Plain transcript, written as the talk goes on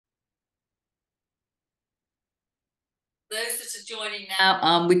Those that are joining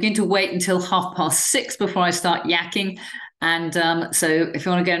now, we're going to wait until 6:30 before I start yakking. And so if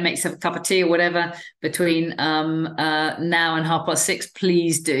you want to go and make yourself a cup of tea or whatever between now and 6:30,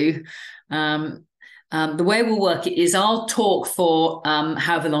 please do. The way we'll work it is I'll talk for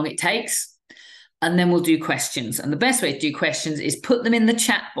however long it takes, and then we'll do questions. And the best way to do questions is put them in the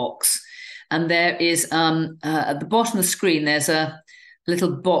chat box. And there is at the bottom of the screen, there's a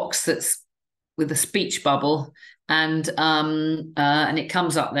little box that's with a speech bubble, and it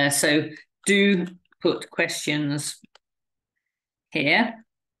comes up there. So do put questions here,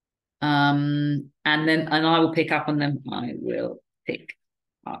 and I will pick up on them. I will pick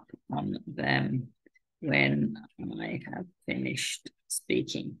up on them when I have finished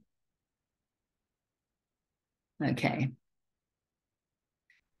speaking. Okay.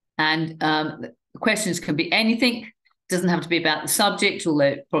 And the questions can be anything. It doesn't have to be about the subject,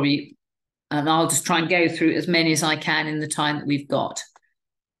 although probably, and I'll just try and go through as many as I can in the time that we've got.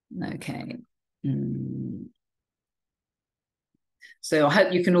 Okay. So I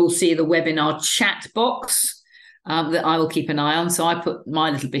hope you can all see the webinar chat box that I will keep an eye on. So I put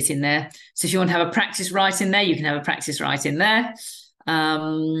my little bit in there. So if you want to have a practice right in there, you can have a practice right in there. But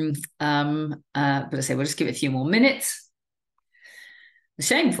I say we'll just give it a few more minutes. The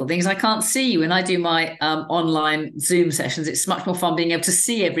shameful thing is I can't see you when I do my online Zoom sessions. It's much more fun being able to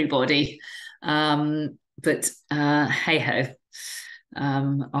see everybody. But hey-ho.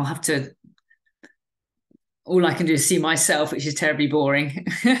 I'll have to, all I can do is see myself, which is terribly boring.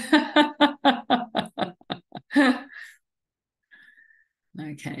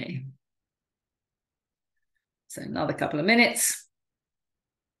 Okay. So another couple of minutes.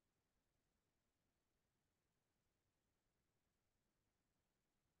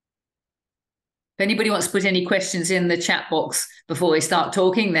 If anybody wants to put any questions in the chat box before we start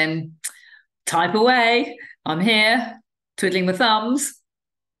talking, then type away. I'm here, twiddling my thumbs.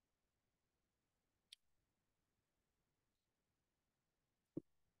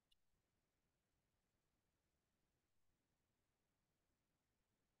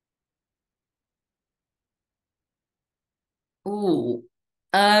 Oh,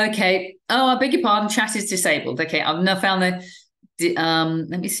 okay. Oh, I beg your pardon. Chat is disabled. Okay, I've now found the.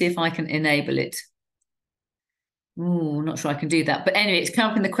 Let me see if I can enable it. Oh, not sure I can do that. But anyway, it's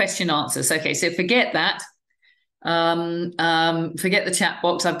come up in the question answers. Okay, so forget that. Forget the chat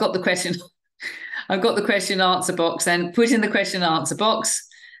box. I've got the question. I've got the question answer box. Then put in the question answer box,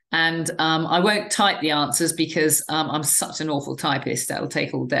 and I won't type the answers because I'm such an awful typist. That'll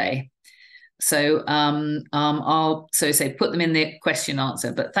take all day. So I'll say put them in the question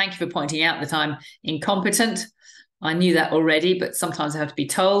answer. But thank you for pointing out that I'm incompetent. I knew that already, but sometimes I have to be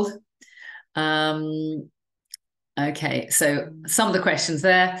told. Okay, so some of the questions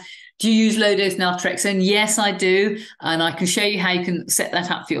there. Do you use low-dose naltrexone? Yes, I do. And I can show you how you can set that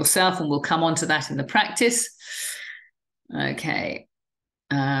up for yourself, and we'll come on to that in the practice. Okay.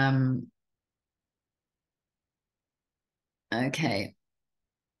 Okay.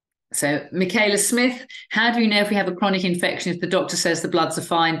 So Michaela Smith, how do you know if we have a chronic infection if the doctor says the bloods are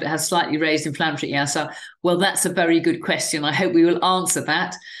fine but has slightly raised inflammatory? Yeah, so, well, that's a very good question. I hope we will answer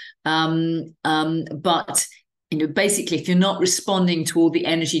that. But basically, if you're not responding to all the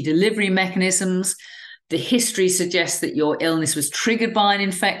energy delivery mechanisms, the history suggests that your illness was triggered by an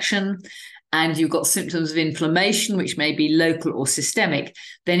infection, and you've got symptoms of inflammation, which may be local or systemic,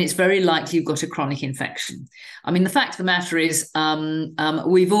 then it's very likely you've got a chronic infection. I mean, the fact of the matter is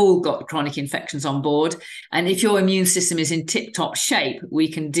we've all got chronic infections on board. And if your immune system is in tip-top shape, we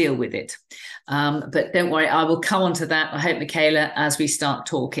can deal with it. But don't worry, I will come on to that, I hope, Michaela, as we start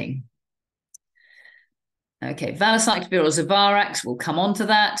talking. Okay, valacyclovir or Zavarax, we'll come on to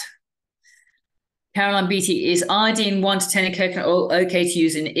that. Caroline Beatty, is iodine 1 to 10 in coconut oil okay to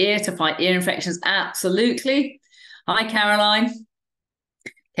use in ear to fight ear infections? Absolutely. Hi, Caroline.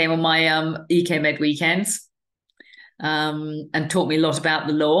 Came on my EcoMed weekends and taught me a lot about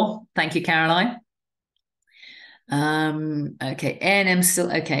the law. Thank you, Caroline. Okay, A&M still,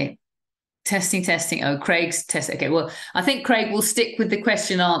 okay. Testing. Oh, Craig's test. Okay, well, I think Craig will stick with the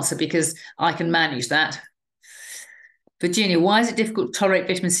question answer because I can manage that. Virginia, why is it difficult to tolerate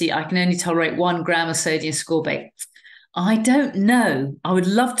vitamin C? I can only tolerate 1 gram of sodium ascorbate. I don't know. I would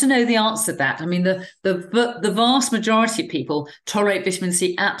love to know the answer to that. I mean, the vast majority of people tolerate vitamin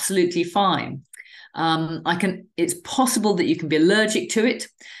C absolutely fine. It's possible that you can be allergic to it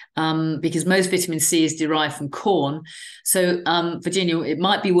because most vitamin C is derived from corn. So, Virginia, it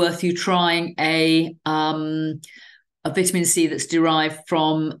might be worth you trying a vitamin C that's derived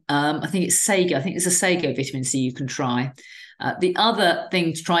from, I think it's sago. I think it's a sago vitamin C you can try. The other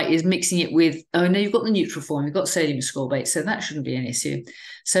thing to try is mixing it with, oh no, you've got the neutral form, you've got sodium ascorbate, so that shouldn't be an issue.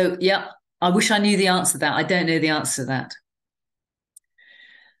 So yeah, I wish I knew the answer to that. I don't know the answer to that.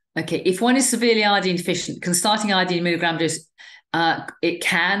 Okay, if one is severely iodine deficient, can starting iodine milligram dose? It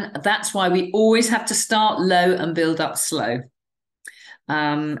can. That's why we always have to start low and build up slow.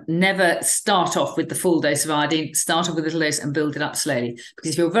 Never start off with the full dose of iodine. Start off with a little dose and build it up slowly.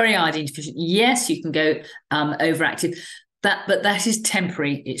 Because if you're very iodine deficient, yes, you can go overactive. But that is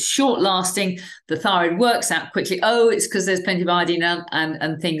temporary. It's short lasting. The thyroid works out quickly. Oh, it's because there's plenty of iodine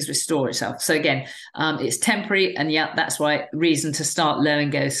and things restore itself. So again, it's temporary. And yeah, that's why reason to start low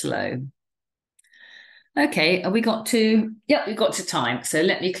and go slow. Okay, we got to, yeah, we got to time. So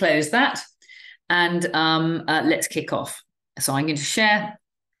let me close that and let's kick off. So I'm going to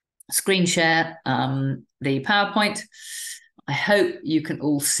screen share the PowerPoint. I hope you can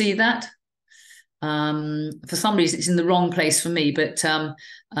all see that. For some reason, it's in the wrong place for me, but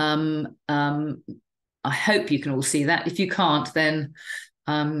I hope you can all see that. If you can't, then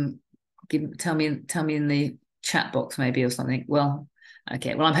tell me in the chat box maybe or something. Well,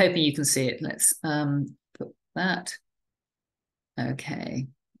 okay. Well, I'm hoping you can see it. Let's put that. Okay.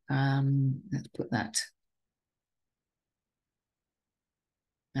 Let's put that.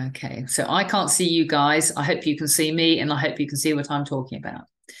 Okay. So I can't see you guys. I hope you can see me, and I hope you can see what I'm talking about.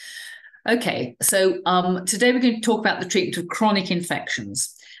 Okay, so today we're going to talk about the treatment of chronic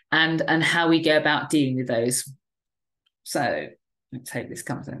infections and how we go about dealing with those. So let's hope this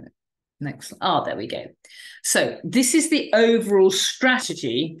comes in. Next, there we go. So this is the overall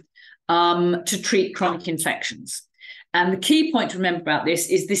strategy to treat chronic infections. And the key point to remember about this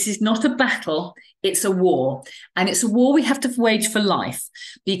is not a battle, it's a war. And it's a war we have to wage for life,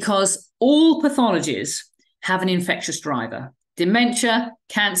 because all pathologies have an infectious driver. Dementia,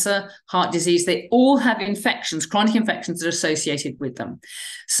 cancer, heart disease, they all have infections, chronic infections that are associated with them.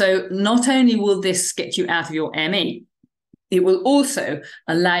 So not only will this get you out of your ME, it will also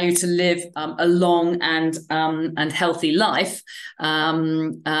allow you to live a long and healthy life,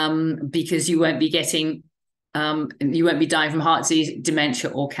 because you won't be getting, you won't be dying from heart disease, dementia,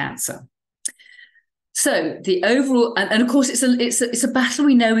 or cancer. So the overall, and of course, it's a battle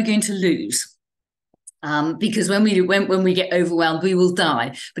we know we're going to lose. Because when we get overwhelmed, we will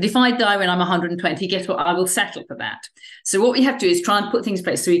die. But if I die when I'm 120, guess what? I will settle for that. So what we have to do is try and put things in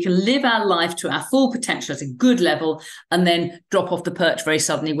place so we can live our life to our full potential at a good level, and then drop off the perch very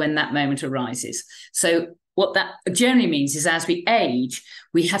suddenly when that moment arises. So what that generally means is, as we age,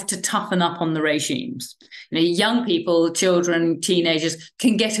 we have to toughen up on the regimes. You know, young people, children, teenagers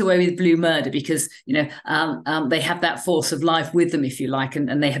can get away with blue murder because, you know, they have that force of life with them, if you like,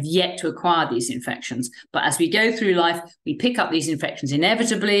 and they have yet to acquire these infections. But as we go through life, we pick up these infections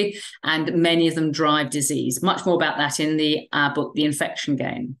inevitably, and many of them drive disease. Much more about that in our book, The Infection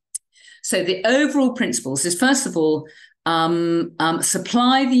Game. So the overall principles is, first of all,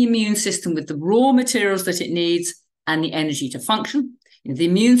 supply the immune system with the raw materials that it needs and the energy to function. You know, the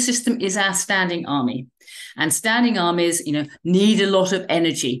immune system is our standing army, and standing armies, you know, need a lot of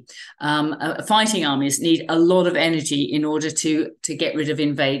energy. Fighting armies need a lot of energy in order to get rid of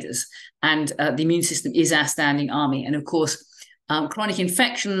invaders, and the immune system is our standing army. And of course, chronic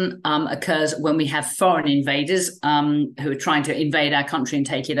infection occurs when we have foreign invaders who are trying to invade our country and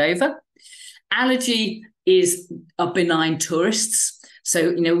take it over. Allergy is benign tourists. So,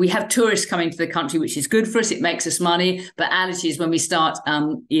 you know, we have tourists coming to the country, which is good for us. It makes us money. But allergies, when we start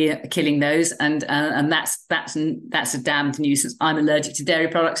killing those, and that's a damned nuisance. I'm allergic to dairy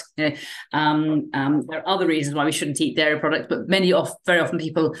products. You know, there are other reasons why we shouldn't eat dairy products, but very often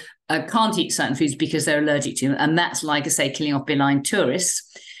people can't eat certain foods because they're allergic to them. And that's, like I say, killing off benign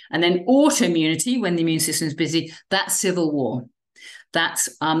tourists. And then autoimmunity, when the immune system is busy, that's civil war. That's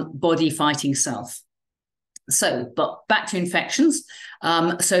body fighting self. So, but back to infections.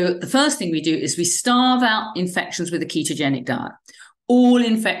 So the first thing we do is we starve out infections with a ketogenic diet. All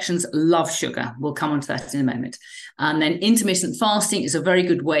infections love sugar. We'll come on to that in a moment. And then intermittent fasting is a very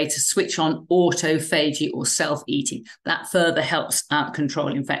good way to switch on autophagy or self-eating. That further helps control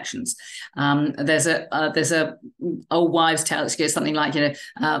infections. There's a old wives' tale that goes something like, you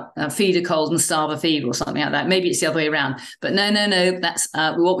know, feed a cold and starve a fever or something like that. Maybe it's the other way around. But no. That's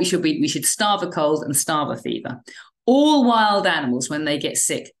what we should be. We should starve a cold and starve a fever. All wild animals, when they get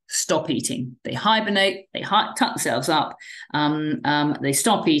sick, stop eating. They hibernate, they tuck themselves up, they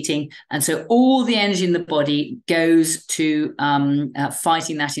stop eating. And so all the energy in the body goes to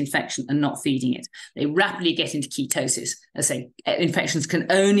fighting that infection and not feeding it. They rapidly get into ketosis. As I say, infections can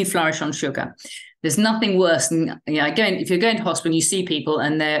only flourish on sugar. There's nothing worse than, if you're going to hospital and you see people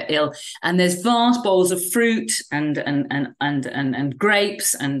and they're ill, and there's vast bowls of fruit and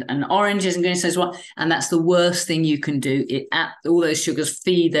grapes and oranges and goodness knows what, and that's the worst thing you can do. All those sugars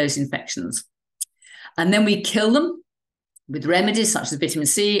feed those infections. And then we kill them with remedies such as vitamin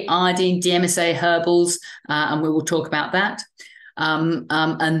C, iodine, DMSO, herbals, and we will talk about that.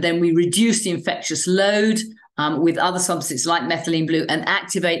 And then we reduce the infectious load with other substances like methylene blue and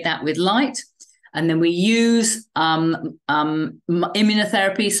activate that with light. And then we use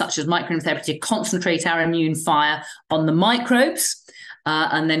immunotherapy, such as microimmunotherapy, to concentrate our immune fire on the microbes.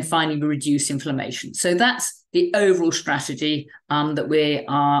 And then finally, we reduce inflammation. So that's the overall strategy that we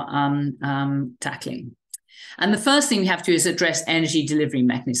are tackling. And the first thing we have to do is address energy delivery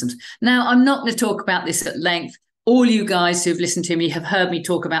mechanisms. Now, I'm not going to talk about this at length. All you guys who've listened to me have heard me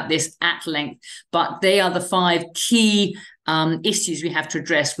talk about this at length, but they are the 5 key issues we have to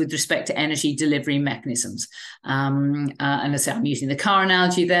address with respect to energy delivery mechanisms. And as I say, I'm using the car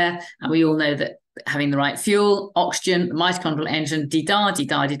analogy there, and we all know that having the right fuel, oxygen, the mitochondrial engine,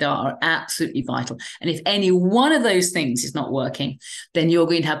 are absolutely vital. And if any one of those things is not working, then you're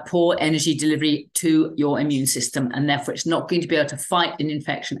going to have poor energy delivery to your immune system, and therefore it's not going to be able to fight an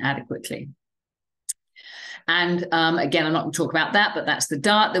infection adequately. And again, I'm not going to talk about that, but that's the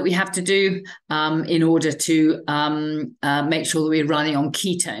diet that we have to do in order to make sure that we're running on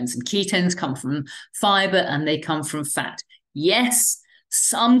ketones. And ketones come from fiber and they come from fat. Yes,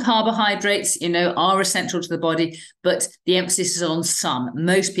 some carbohydrates, are essential to the body, but the emphasis is on some.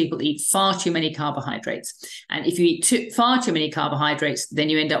 Most people eat far too many carbohydrates. And if you eat far too many carbohydrates, then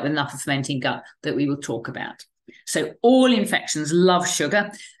you end up with an upper fermenting gut that we will talk about. So all infections love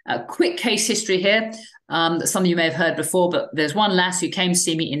sugar. A quick case history here. That some of you may have heard before, but there's one lass who came to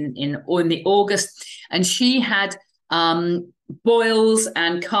see me in the August, and she had boils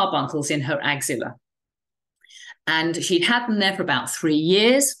and carbuncles in her axilla. And she'd had them there for about 3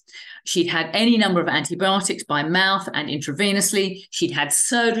 years. She'd had any number of antibiotics by mouth and intravenously. She'd had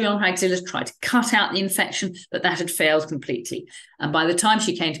surgery on her axilla to try to cut out the infection, but that had failed completely. And by the time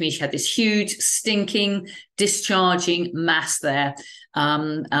she came to me, she had this huge, stinking, discharging mass there.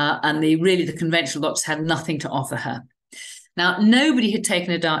 And the conventional doctors had nothing to offer her. Now, nobody had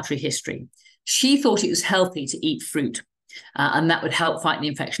taken a dietary history. She thought it was healthy to eat fruit. And that would help fight the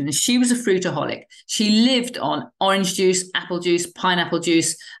infection. And she was a fruitaholic. She lived on orange juice, apple juice, pineapple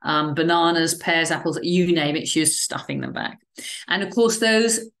juice, bananas, pears, apples, you name it. She was stuffing them back. And of course,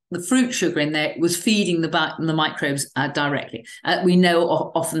 the fruit sugar in there was feeding the microbes directly. We know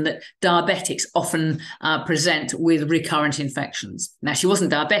often that diabetics often present with recurrent infections. Now, she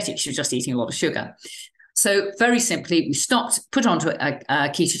wasn't diabetic. She was just eating a lot of sugar. So very simply, we put onto a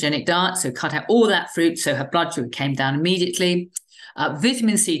ketogenic diet, so cut out all that fruit, so her blood sugar came down immediately.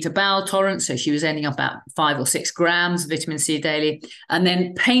 Vitamin C to bowel tolerance, so she was ending up about 5 or 6 grams of vitamin C daily, and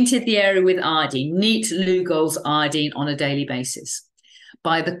then painted the area with iodine, neat Lugol's iodine on a daily basis.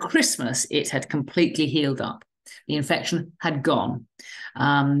 By the Christmas, it had completely healed up. The infection had gone.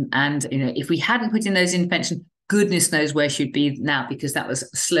 And if we hadn't put in those interventions, goodness knows where she'd be now, because that was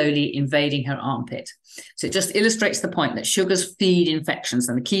slowly invading her armpit. So it just illustrates the point that sugars feed infections,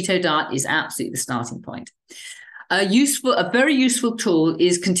 and the keto diet is absolutely the starting point. A very useful tool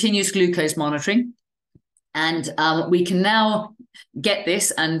is continuous glucose monitoring. And we can now get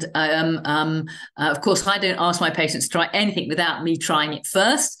this. And of course, I don't ask my patients to try anything without me trying it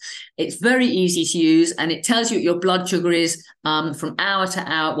first. It's very easy to use, and it tells you what your blood sugar is from hour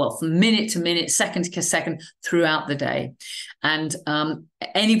to hour, well, from minute to minute, second to second throughout the day. And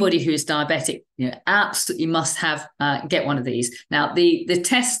anybody who is diabetic, absolutely must get one of these. Now, the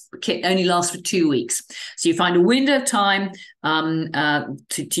test kit only lasts for 2 weeks. So you find a window of time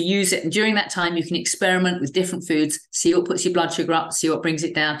to use it. And during that time, you can experiment with different foods, see what puts your blood sugar up, see what brings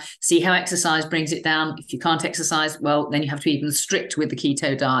it down, see how exercise brings it down. If you can't exercise, well, then you have to be even strict with the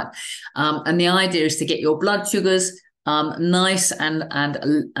keto diet. And the idea is to get your blood sugars nice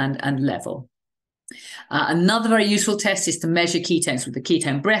and level. Another very useful test is to measure ketones with the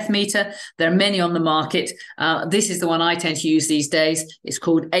ketone breath meter. There are many on the market. This is the one I tend to use these days. It's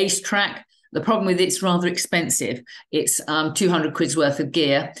called ACE Track. The problem with it's rather expensive. It's 200 quid's worth of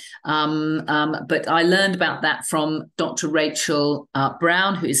gear. But I learned about that from Dr. Rachel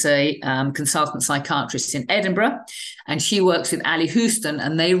Brown, who is a consultant psychiatrist in Edinburgh. And she works with Ali Houston,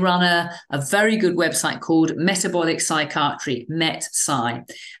 and they run a very good website called Metabolic Psychiatry, MetSci.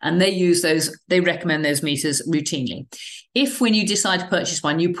 And they recommend those meters routinely. If when you decide to purchase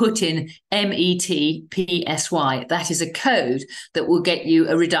one, you put in METPSY, that is a code that will get you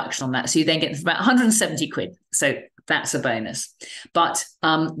a reduction on that. So you then get about 170 quid. So that's a bonus. But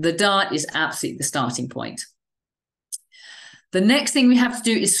the diet is absolutely the starting point. The next thing we have to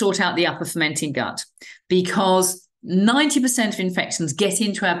do is sort out the upper fermenting gut, because 90% of infections get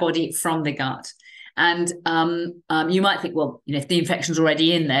into our body from the gut. And you might think, well, if the infection's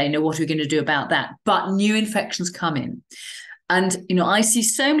already in there, what are we going to do about that? But new infections come in. And, I see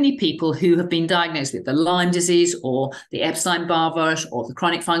so many people who have been diagnosed with the Lyme disease or the Epstein-Barr virus or the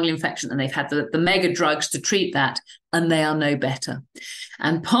chronic fungal infection, and they've had the mega drugs to treat that, and they are no better.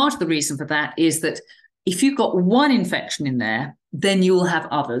 And part of the reason for that is that if you've got one infection in there, then you will have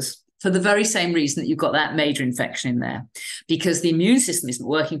others, for the very same reason that you've got that major infection in there, because the immune system isn't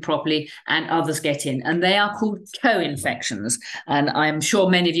working properly and others get in, and they are called co-infections. And I'm sure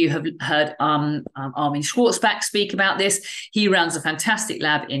many of you have heard Armin Schwarzbach speak about this. He runs a fantastic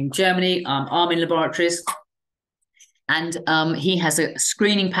lab in Germany, Armin Laboratories, and he has a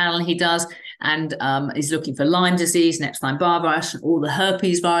screening panel he does, and is looking for Lyme disease and Epstein-Barr virus and all the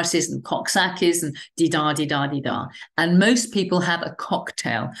herpes viruses and Coxsackies and dee-da. And most people have a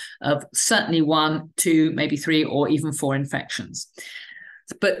cocktail of certainly 1, 2, maybe 3, or even 4 infections.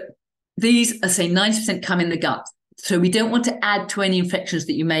 But these, I say, 90% come in the gut. So we don't want to add to any infections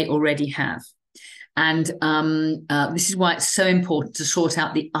that you may already have. And this is why it's so important to sort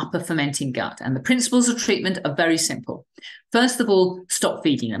out the upper fermenting gut. And the principles of treatment are very simple. First of all, stop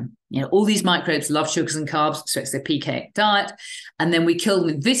feeding them. All these microbes love sugars and carbs, so it's their PK diet. And then we kill them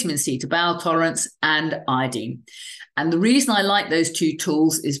with vitamin C to bowel tolerance and iodine. And the reason I like those 2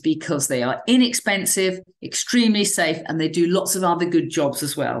 tools is because they are inexpensive, extremely safe, and they do lots of other good jobs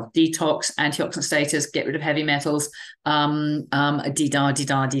as well. Detox, antioxidant status, get rid of heavy metals,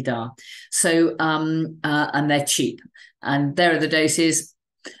 dee-da. So, and they're cheap. And there are the doses.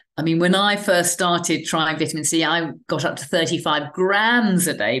 I mean, when I first started trying vitamin C, I got up to 35 grams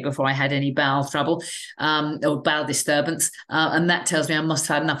a day before I had any bowel trouble or bowel disturbance. And that tells me I must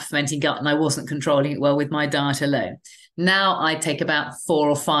have had enough fermenting gut and I wasn't controlling it well with my diet alone. Now I take about 4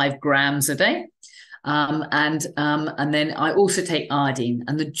 or 5 grams a day. And then I also take iodine.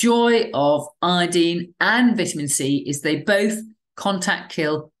 And the joy of iodine and vitamin C is they both contact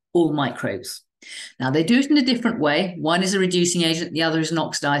kill all microbes. Now, they do it in a different way. One is a reducing agent, the other is an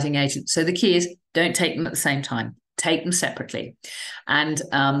oxidizing agent. So the key is don't take them at the same time. Take them separately. And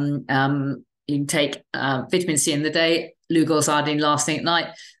you can take vitamin C in the day, Lugol's iodine last thing at night.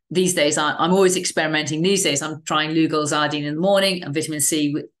 These days, I'm always experimenting. These days, I'm trying Lugol's iodine in the morning and vitamin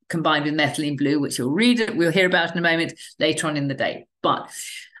C combined with methylene blue, which we'll hear about in a moment later on in the day. But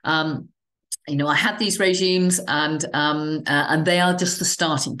I had these regimes and they are just the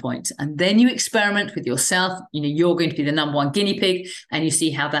starting point. And then you experiment with yourself. You're going to be the #1 guinea pig and you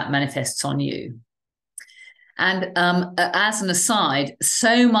see how that manifests on you. And as an aside,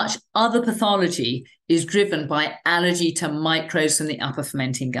 so much other pathology is driven by allergy to microbes from the upper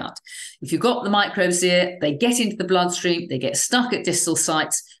fermenting gut. If you've got the microbes here, they get into the bloodstream, they get stuck at distal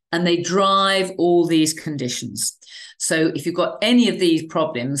sites, and they drive all these conditions. So if you've got any of these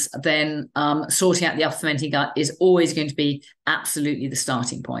problems, then sorting out the upper fermenting gut is always going to be absolutely the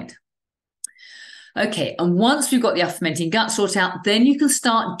starting point. Okay, and once we've got the upper fermenting gut sorted out, then you can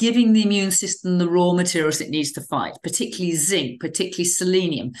start giving the immune system the raw materials it needs to fight, particularly zinc, particularly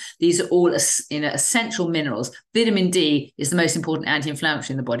selenium. These are all essential minerals. Vitamin D is the most important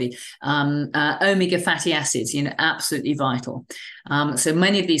anti-inflammatory in the body. Omega fatty acids, absolutely vital. So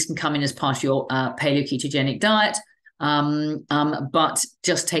many of these can come in as part of your paleo-ketogenic diet. But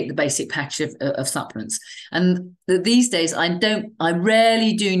just take the basic package of supplements. And these days, I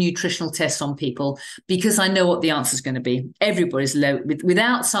rarely do nutritional tests on people because I know what the answer is going to be. Everybody's low.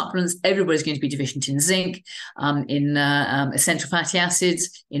 Without supplements, everybody's going to be deficient in zinc, in essential fatty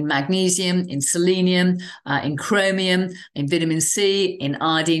acids, in magnesium, in selenium, in chromium, in vitamin C, in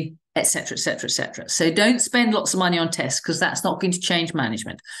iodine, etc., etc., etc. So don't spend lots of money on tests because that's not going to change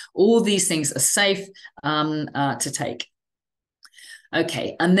management. All these things are safe to take.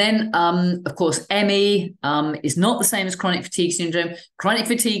 Okay, and then, of course, ME is not the same as chronic fatigue syndrome. Chronic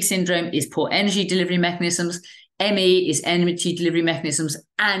fatigue syndrome is poor energy delivery mechanisms. ME is energy delivery mechanisms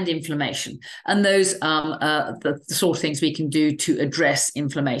and inflammation. And those are the sort of things we can do to address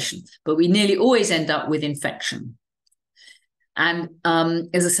inflammation. But we nearly always end up with infection. And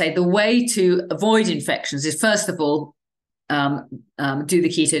as I say, the way to avoid infections is, first of all, do the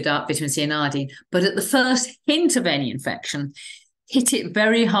keto diet, vitamin C and iodine. But at the first hint of any infection, hit it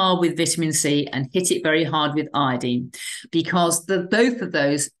very hard with vitamin C and hit it very hard with iodine, because both of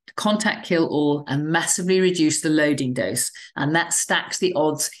those contact kill all and massively reduce the loading dose. And that stacks the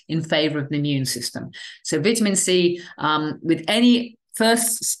odds in favor of the immune system. So vitamin C, with any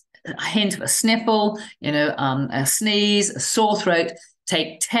first hint of a sniffle, a sneeze, a sore throat,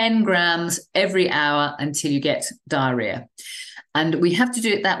 take 10 grams every hour until you get diarrhea. And we have to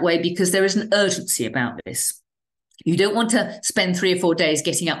do it that way because there is an urgency about this. You don't want to spend 3 or 4 days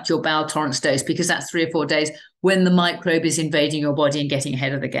getting up to your bowel tolerance dose, because that's 3 or 4 days when the microbe is invading your body and getting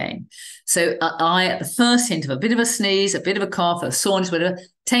ahead of the game. So at the first hint of a bit of a sneeze, a bit of a cough, a soreness, whatever,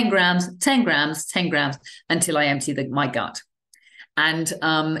 10 grams, 10 grams, 10 grams until I empty my gut. And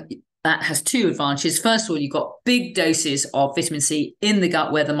that has two advantages. First of all, you've got big doses of vitamin C in the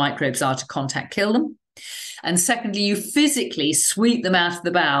gut where the microbes are to contact kill them. And secondly, you physically sweep them out of the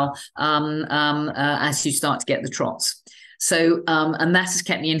bowel as you start to get the trots. So, and that has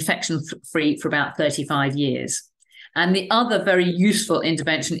kept me infection-free for about 35 years. And the other very useful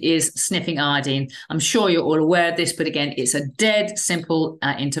intervention is sniffing iodine. I'm sure you're all aware of this, but again, it's a dead simple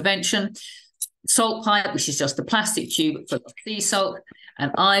intervention. Salt pipe, which is just a plastic tube full of sea salt,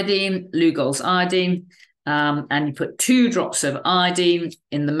 and iodine, Lugol's iodine. And you put 2 drops of iodine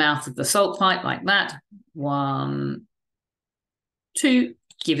in the mouth of the salt pipe like that. 1, 2,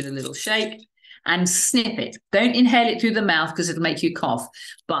 give it a little shake and sniff it. Don't inhale it through the mouth because it'll make you cough,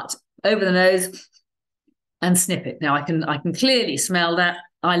 but over the nose and sniff it. Now I can clearly smell that.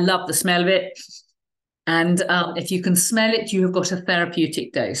 I love the smell of it. And if you can smell it, you have got a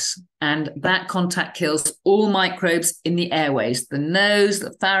therapeutic dose. And that contact kills all microbes in the airways, the nose,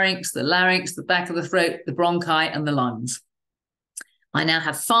 the pharynx, the larynx, the back of the throat, the bronchi, and the lungs. I now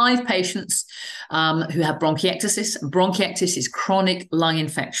have 5 patients who have bronchiectasis. Bronchiectasis is chronic lung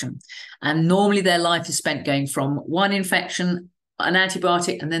infection. And normally their life is spent going from one infection, an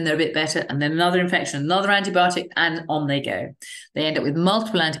antibiotic, and then they're a bit better, and then another infection, another antibiotic, and on they go. They end up with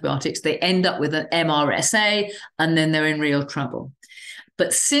multiple antibiotics. They end up with an MRSA, and then they're in real trouble.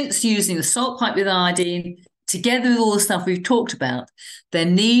 But since using the salt pipe with iodine, together with all the stuff we've talked about, their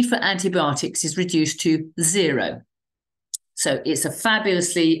need for antibiotics is reduced to 0. So it's a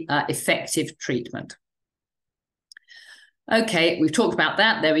fabulously effective treatment. Okay, we've talked about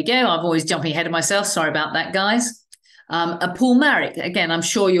that. There we go. I'm always jumping ahead of myself. Sorry about that, guys. Paul Marek, again, I'm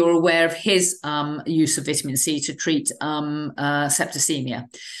sure you're aware of his use of vitamin C to treat septicemia.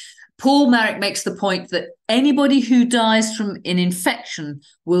 Paul Marek makes the point that anybody who dies from an infection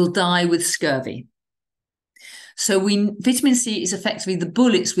will die with scurvy. So vitamin C is effectively the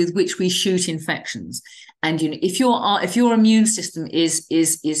bullets with which we shoot infections. And if your immune system is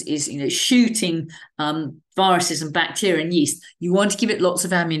shooting viruses and bacteria and yeast, you want to give it lots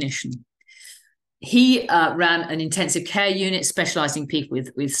of ammunition. He ran an intensive care unit specializing people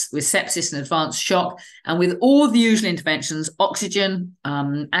with sepsis and advanced shock, and with all the usual interventions, oxygen,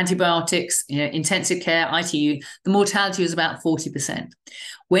 antibiotics, intensive care, ITU, the mortality was about 40%.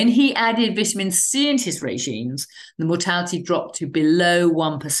 When he added vitamin C into his regimes, the mortality dropped to below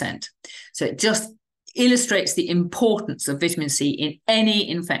 1%. So it just illustrates the importance of vitamin C in any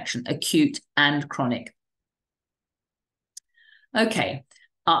infection, acute and chronic. Okay.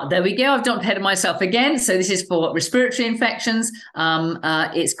 There we go. I've jumped ahead of myself again. So this is for respiratory infections.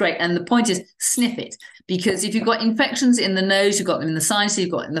 It's great. And the point is sniff it, because if you've got infections in the nose, you've got them in the sinuses,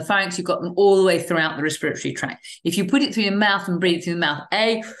 you've got them in the pharynx, you've got them all the way throughout the respiratory tract. If you put it through your mouth and breathe through the mouth,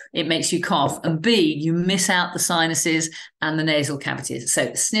 A, it makes you cough, and B, you miss out the sinuses and the nasal cavities.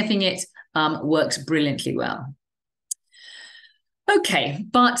 So sniffing it works brilliantly well. Okay,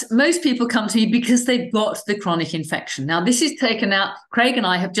 but most people come to me because they've got the chronic infection. Now, this is taken out. Craig and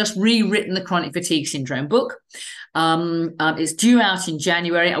I have just rewritten the chronic fatigue syndrome book. It's due out in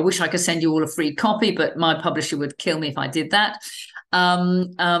January. I wish I could send you all a free copy, but my publisher would kill me if I did that. And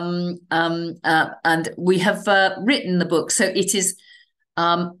we have written the book. So it's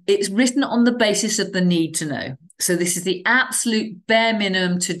written on the basis of the need to know. So this is the absolute bare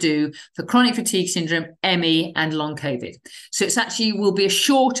minimum to do for chronic fatigue syndrome, ME, and long COVID. So it's actually will be a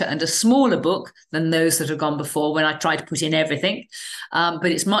shorter and a smaller book than those that have gone before when I try to put in everything. But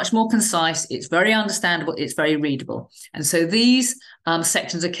it's much more concise. It's very understandable. It's very readable. And so these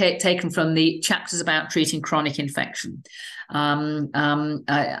sections are taken from the chapters about treating chronic infection.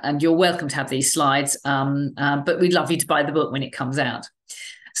 And you're welcome to have these slides, but we'd love you to buy the book when it comes out.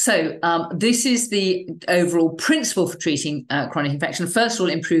 So this is the overall principle for treating chronic infection. First of all,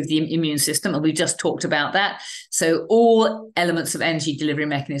 improve the immune system, and we just talked about that. So all elements of energy delivery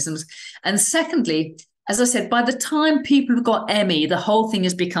mechanisms. And secondly, as I said, by the time people have got ME, the whole thing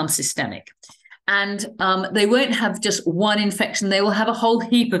has become systemic. And they won't have just one infection. They will have a whole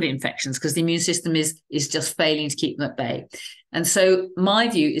heap of infections because the immune system is just failing to keep them at bay. And so my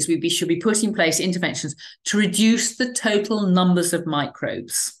view is we should be putting in place interventions to reduce the total numbers of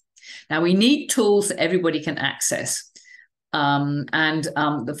microbes. Now, we need tools that everybody can access.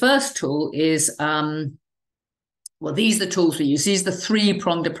 The first tool is, well, these are the tools we use. These are the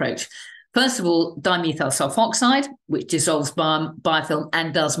three-pronged approach. First of all, dimethyl sulfoxide, which dissolves biofilm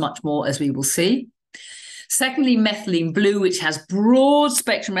and does much more, as we will see. Secondly, methylene blue, which has broad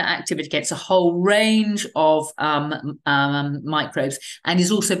spectrum activity against a whole range of microbes and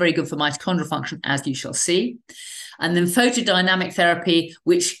is also very good for mitochondrial function, as you shall see. And then photodynamic therapy,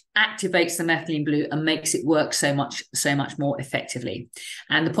 which activates the methylene blue and makes it work so much more effectively.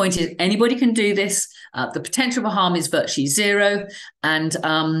 And the point is, anybody can do this. The potential for harm is virtually zero. And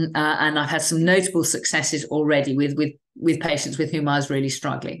I've had some notable successes already with patients with whom I was really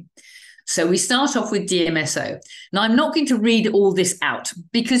struggling. So we start off with DMSO. Now, I'm not going to read all this out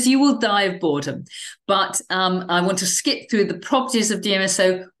because you will die of boredom, but I want to skip through the properties of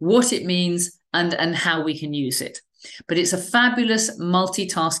DMSO, what it means, and how we can use it. But it's a fabulous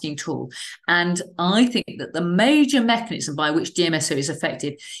multitasking tool. And I think that the major mechanism by which DMSO is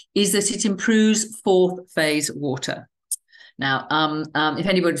effective is that it improves fourth phase water. Now, if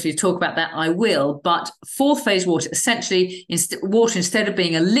anybody wants to talk about that, I will. But fourth phase water, essentially, water, instead of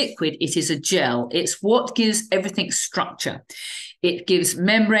being a liquid, it is a gel. It's what gives everything structure. It gives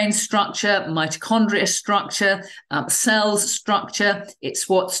membrane structure, mitochondria structure, cells structure. It's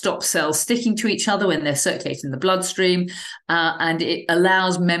what stops cells sticking to each other when they're circulating in the bloodstream. And it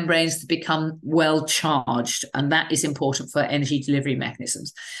allows membranes to become well charged. And that is important for energy delivery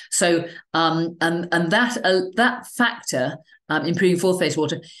mechanisms. So, that factor, improving fourth phase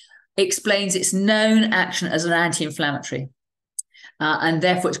water, explains its known action as an anti-inflammatory. And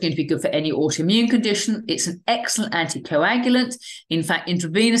therefore, it's going to be good for any autoimmune condition. It's an excellent anticoagulant. In fact,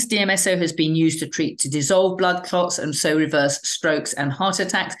 intravenous DMSO has been used to dissolve blood clots and so reverse strokes and heart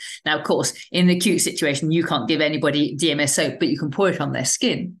attacks. Now, of course, in an acute situation, you can't give anybody DMSO, but you can pour it on their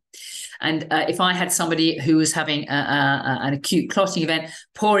skin. And if I had somebody who was having an acute clotting event,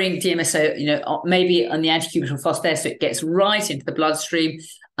 pouring DMSO, maybe on the anticubital phosphate, so it gets right into the bloodstream,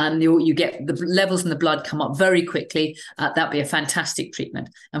 and you get the levels in the blood come up very quickly, that'd be a fantastic treatment.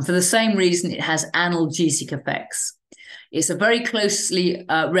 And for the same reason, it has analgesic effects. It's a very closely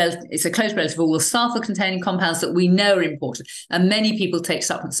it's a close relative of all the sulfur-containing compounds that we know are important. And many people take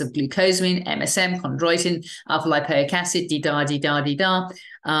supplements of glucosamine, MSM, chondroitin, alpha-lipoic acid, and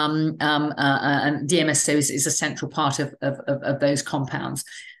DMSO is a central part of those compounds.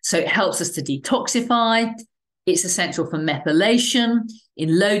 So it helps us to detoxify. It's essential for methylation.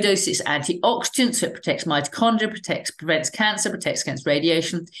 In low dose, it's antioxidant, so it protects mitochondria, prevents cancer, protects against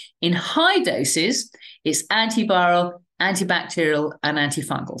radiation. In high doses, it's antiviral, antibacterial, and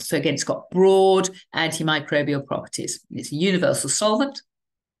antifungal. So again, it's got broad antimicrobial properties. It's a universal solvent.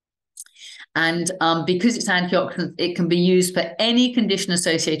 And because it's antioxidant, it can be used for any condition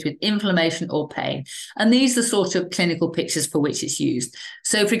associated with inflammation or pain. And these are the sort of clinical pictures for which it's used.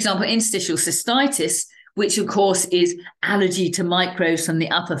 So, for example, interstitial cystitis, which of course is allergy to microbes from the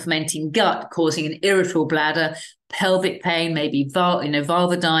upper fermenting gut, causing an irritable bladder, pelvic pain, maybe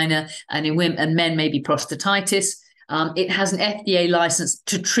vulvodynia, and in women and men, maybe prostatitis. It has an FDA license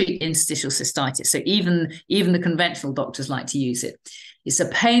to treat interstitial cystitis. So even the conventional doctors like to use it. It's a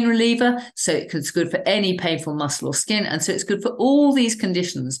pain reliever, so it's good for any painful muscle or skin. And so it's good for all these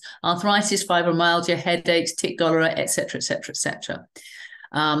conditions: arthritis, fibromyalgia, headaches, tic douloureux, etc., etc., etc.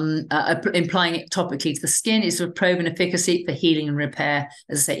 Applying it topically to the skin is of proven efficacy for healing and repair.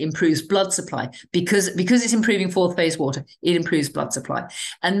 As I say, improves blood supply because it's improving fourth phase water. It improves blood supply.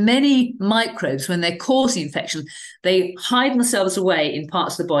 And many microbes, when they're causing infection, they hide themselves away in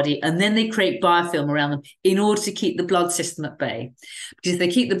parts of the body, and then they create biofilm around them in order to keep the blood system at bay. Because if they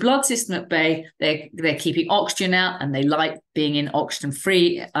keep the blood system at bay, they're keeping oxygen out, and they like being in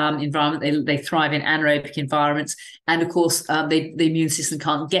oxygen-free environment. They thrive in anaerobic environments, and of course, the immune system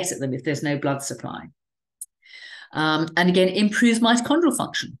can't get at them if there's no blood supply. And again, improves mitochondrial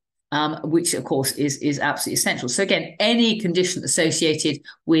function, which of course is absolutely essential. So again, any condition associated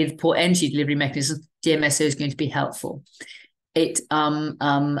with poor energy delivery mechanisms, DMSO is going to be helpful.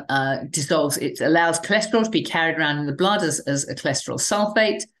 dissolves. It allows cholesterol to be carried around in the blood as a cholesterol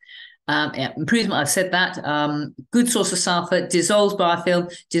sulfate. Yeah, improvement, I've said that. Good source of sulfur, dissolves biofilm,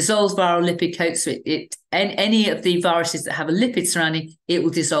 dissolves viral lipid coats. So any of the viruses that have a lipid surrounding, it will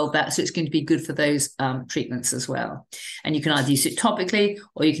dissolve that. So it's going to be good for those treatments as well. And you can either use it topically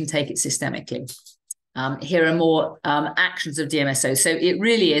or you can take it systemically. Here are more actions of DMSO. So it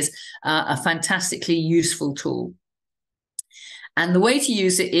really is a fantastically useful tool. And the way to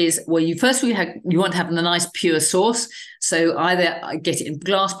use it is, well, you want to have a nice pure source. So either get it in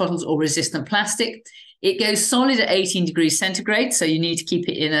glass bottles or resistant plastic. It goes solid at 18 degrees centigrade, so you need to keep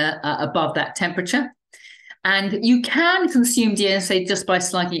it in above that temperature. And you can consume DMSO just by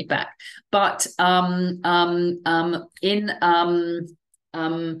sliding it back, but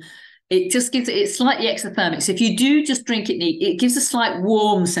it just gives it's slightly exothermic. So if you do just drink it neat, it gives a slight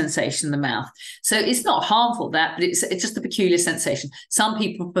warm sensation in the mouth. So it's not harmful that, but it's just a peculiar sensation. Some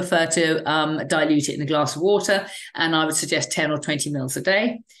people prefer to dilute it in a glass of water, and I would suggest 10 or 20 mils a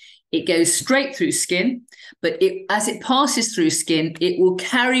day. It goes straight through skin, but as it passes through skin, it will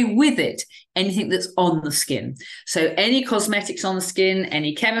carry with it anything that's on the skin. So any cosmetics on the skin,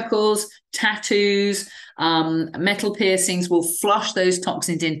 any chemicals, tattoos, metal piercings will flush those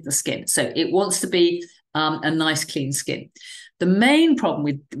toxins into the skin. So it wants to be a nice, clean skin. The main problem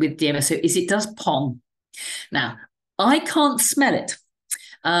with DMSO is it does pong. Now, I can't smell it.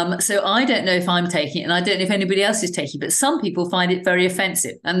 So I don't know if I'm taking it, and I don't know if anybody else is taking it, but some people find it very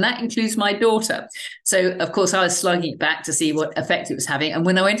offensive, and that includes my daughter. So, of course, I was slugging it back to see what effect it was having. And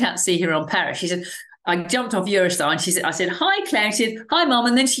when I went out to see her on Paris, she said, I jumped off Eurostar and I said, hi, Claire. And she said, hi, Mum.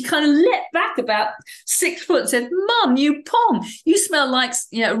 And then she kind of leapt back about 6 foot and said, Mum, you pong. You smell like,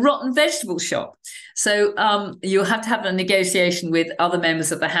 a rotten vegetable shop. So you'll have to have a negotiation with other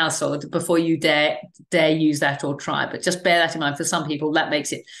members of the household before you dare use that or try. But just bear that in mind. For some people, that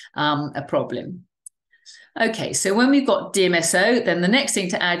makes it a problem. Okay, so when we've got DMSO, then the next thing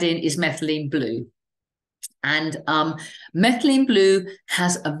to add in is methylene blue. And methylene blue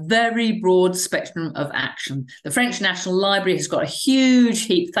has a very broad spectrum of action. The French National Library has got a huge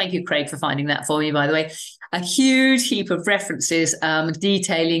heap. Thank you, Craig, for finding that for me, by the way. A huge heap of references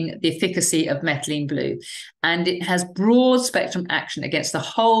detailing the efficacy of methylene blue. And it has broad spectrum action against the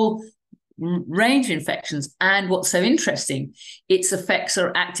whole range of infections. And what's so interesting, its effects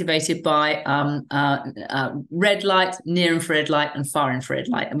are activated by red light, near infrared light, and far infrared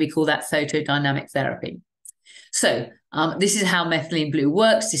light. And we call that photodynamic therapy. So this is how methylene blue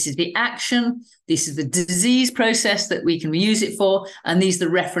works. This is the action. This is the disease process that we can use it for. And these are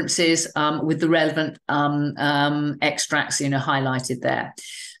the references with the relevant extracts, highlighted there.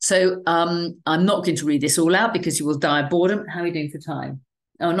 So I'm not going to read this all out because you will die of boredom. How are we doing for time?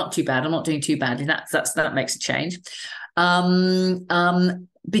 Oh, not too bad. I'm not doing too badly. That makes a change.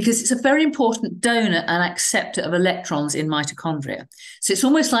 Because it's a very important donor and acceptor of electrons in mitochondria. So it's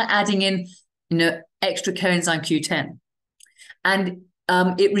almost like adding in, extra coenzyme Q10. And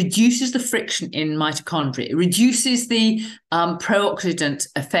it reduces the friction in mitochondria. It reduces the pro-oxidant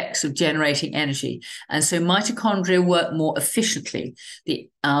effects of generating energy. And so mitochondria work more efficiently.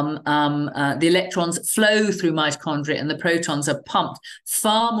 The electrons flow through mitochondria and the protons are pumped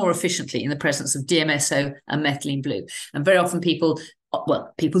far more efficiently in the presence of DMSO and methylene blue. And very often people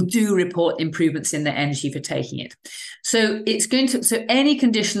do report improvements in their energy for taking it. So any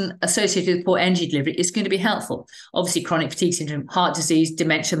condition associated with poor energy delivery is going to be helpful. Obviously, chronic fatigue syndrome, heart disease,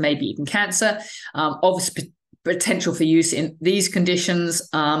 dementia, maybe even cancer. Obviously, potential for use in these conditions.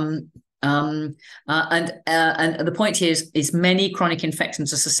 And the point here is many chronic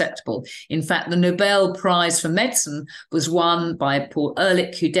infections are susceptible. In fact, the Nobel Prize for Medicine was won by Paul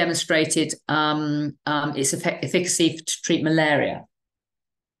Ehrlich, who demonstrated its efficacy to treat malaria.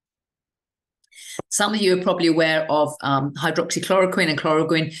 Some of you are probably aware of hydroxychloroquine and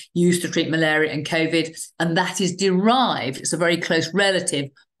chloroquine used to treat malaria and COVID, and that is derived, it's a very close relative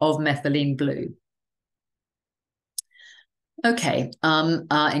of methylene blue. Okay,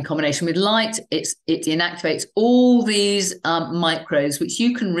 in combination with light, it inactivates all these microbes, which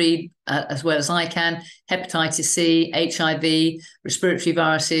you can read as well as I can: hepatitis C, HIV, respiratory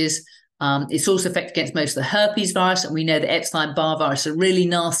viruses. It's also effective against most of the herpes virus, and we know that Epstein-Barr virus is a really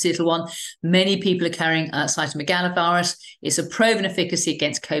nasty little one. Many people are carrying cytomegalovirus. It's a proven efficacy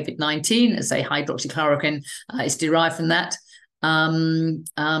against COVID-19, as a hydroxychloroquine is derived from that. And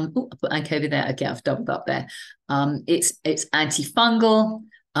COVID there. Okay, I've doubled up there. It's antifungal.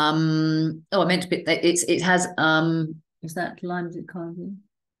 I meant to be. It has. Is that Lyme disease?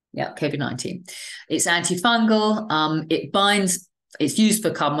 Yeah, COVID-19. It's antifungal. It binds It's used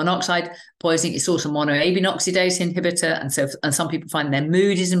for carbon monoxide poisoning. It's also monoamine oxidase inhibitor, and some people find their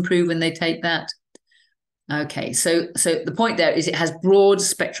mood is improved when they take that. Okay, so the point there is it has broad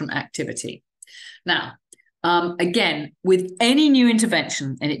spectrum activity. Now, again, with any new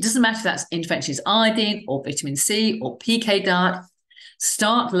intervention, and it doesn't matter if that intervention is iodine or vitamin C or PK diet,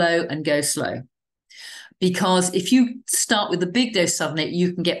 start low and go slow. Because if you start with a big dose suddenly,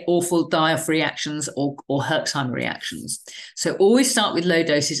 you can get awful die-off reactions or Herxheimer reactions. So always start with low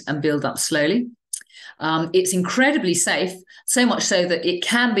doses and build up slowly. It's incredibly safe, so much so that it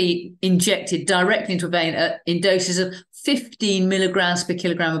can be injected directly into a vein in doses of 15 milligrams per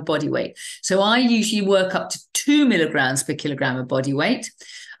kilogram of body weight. So I usually work up to 2 milligrams per kilogram of body weight.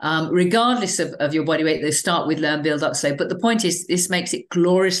 Regardless of your body weight, they start with low and build up slow. But the point is, this makes it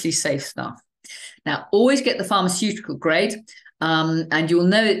gloriously safe stuff. Now, always get the pharmaceutical grade, and you'll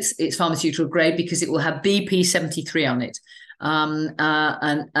know it's pharmaceutical grade because it will have BP 73 on it.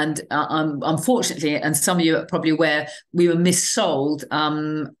 Unfortunately, and some of you are probably aware, we were missold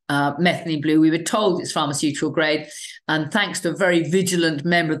methylene blue. We were told it's pharmaceutical grade, and thanks to a very vigilant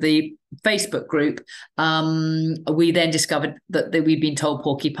member of the Facebook group, we then discovered that we'd been told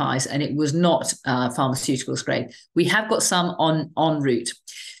porky pies, and it was not pharmaceuticals grade. We have got some en route.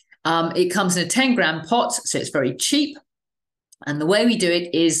 It comes in a 10-gram pot, so it's very cheap. And the way we do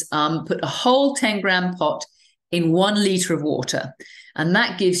it is put a whole 10-gram pot in 1 litre of water. And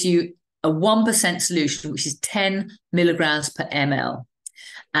that gives you a 1% solution, which is 10 milligrams per ml.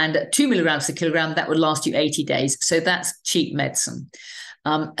 And at 2 milligrams per kilogram, that would last you 80 days. So that's cheap medicine.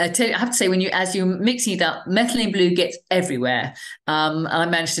 I have to say, as you're mixing it up, methylene blue gets everywhere. I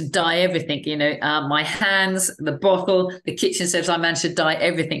managed to dye everything, my hands, the bottle, the kitchen surface, I managed to dye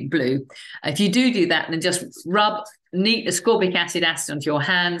everything blue. If you do that, then just rub neat ascorbic acid onto your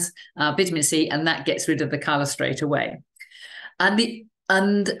hands, vitamin C, and that gets rid of the color straight away.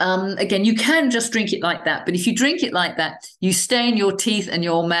 Again, you can just drink it like that. But if you drink it like that, you stain your teeth and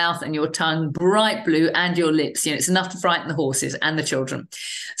your mouth and your tongue bright blue and your lips. It's enough to frighten the horses and the children.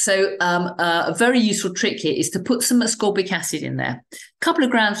 So a very useful trick here is to put some ascorbic acid in there. A couple of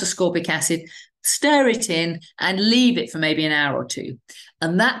grams of ascorbic acid, stir it in and leave it for maybe an hour or two.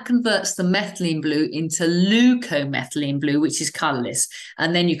 And that converts the methylene blue into leucomethylene blue, which is colorless.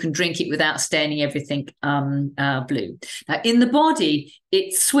 And then you can drink it without staining everything blue. Now, in the body,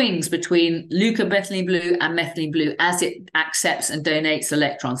 it swings between leucomethylene blue and methylene blue as it accepts and donates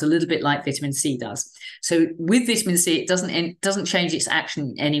electrons, a little bit like vitamin C does. So with vitamin C, it doesn't change its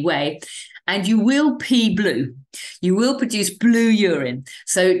action in any way. And you will pee blue. You will produce blue urine.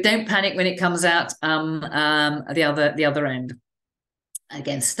 So don't panic when it comes out the other end.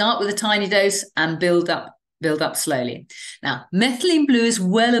 Again, start with a tiny dose and build up slowly. Now, methylene blue is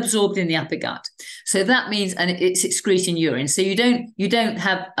well absorbed in the upper gut. So that means, and it's excreting urine. So you don't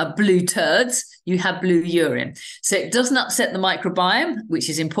have a blue turds, you have blue urine. So it doesn't upset the microbiome, which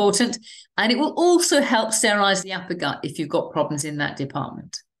is important. And it will also help sterilize the upper gut if you've got problems in that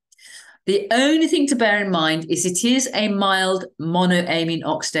department. The only thing to bear in mind is it is a mild monoamine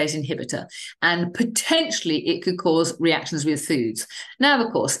oxidase inhibitor, and potentially it could cause reactions with foods. Now,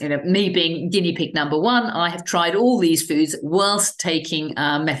 of course, me being guinea pig number one, I have tried all these foods whilst taking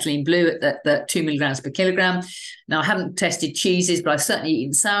methylene blue at 2 milligrams per kilogram. Now, I haven't tested cheeses, but I've certainly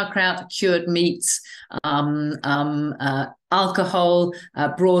eaten sauerkraut, cured meats, alcohol,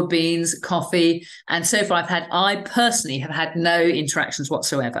 broad beans, coffee. And so far I personally have had no interactions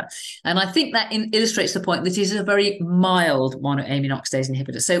whatsoever. And I think that illustrates the point that it is a very mild monoamine oxidase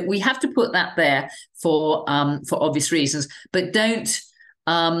inhibitor. So we have to put that there for obvious reasons, but don't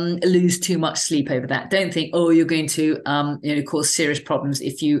lose too much sleep over that. Don't think, you're going to cause serious problems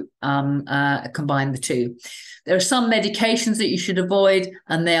if you combine the two. There are some medications that you should avoid,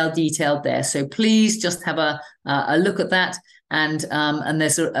 and they are detailed there. So please just have a look at that, and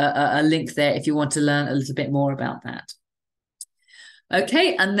there's a link there if you want to learn a little bit more about that.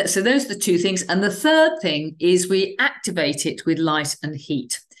 Okay, and so those are the two things. And the third thing is we activate it with light and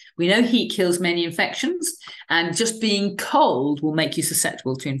heat. We know heat kills many infections, and just being cold will make you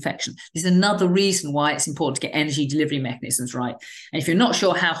susceptible to infection. This is another reason why it's important to get energy delivery mechanisms right. And if you're not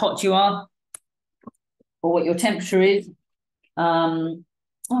sure how hot you are or what your temperature is,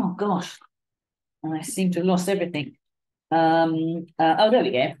 oh gosh, I seem to have lost everything. There we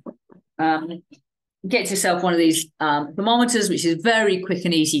go. Get yourself one of these thermometers, which is very quick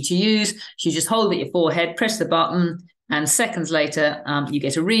and easy to use. You just hold it at your forehead, press the button, and seconds later, you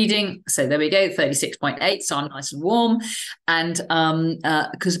get a reading. So there we go, 36.8. So I'm nice and warm. And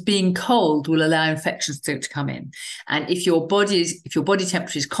because being cold will allow infections to come in. And if your body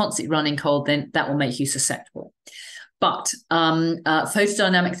temperature is constantly running cold, then that will make you susceptible. But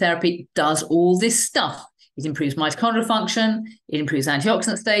photodynamic therapy does all this stuff. It improves mitochondrial function, it improves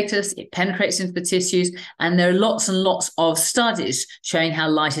antioxidant status, it penetrates into the tissues, and there are lots and lots of studies showing how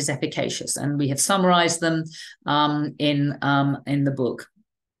light is efficacious, and we have summarized them in the book.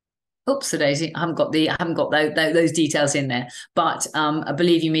 Oops, Daisy, I haven't got those details in there, but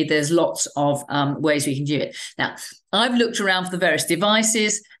believe you me, there's lots of ways we can do it. Now, I've looked around for the various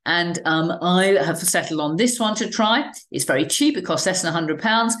devices, and I have settled on this one to try. It's very cheap; it costs less than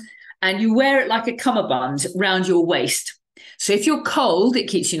 £100. And you wear it like a cummerbund round your waist. So if you're cold, it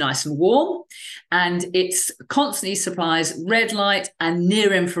keeps you nice and warm, and it constantly supplies red light and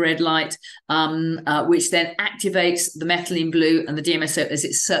near infrared light, which then activates the methylene blue and the DMSO as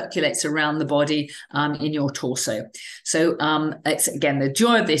it circulates around the body in your torso. So it's, again, the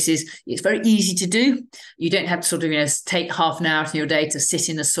joy of this is it's very easy to do. You don't have to sort of take half an hour out of your day to sit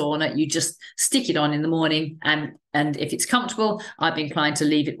in a sauna. You just stick it on in the morning, and if it's comfortable, I'd be inclined to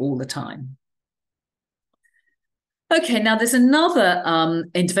leave it all the time. Okay, now there's another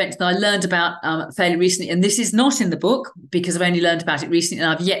intervention I learned about fairly recently, and this is not in the book because I've only learned about it recently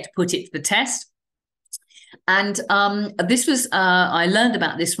and I've yet to put it to the test. And this was, I learned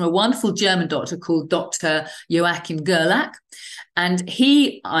about this from a wonderful German doctor called Dr. Joachim Gerlach. And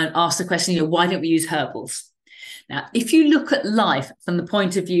he asked the question, why don't we use herbals? Now, if you look at life from the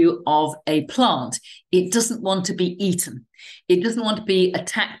point of view of a plant, it doesn't want to be eaten. It doesn't want to be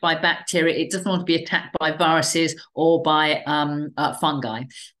attacked by bacteria. It doesn't want to be attacked by viruses or by fungi.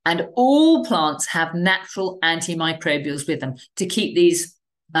 And all plants have natural antimicrobials with them to keep these,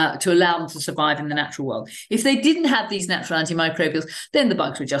 to allow them to survive in the natural world. If they didn't have these natural antimicrobials, then the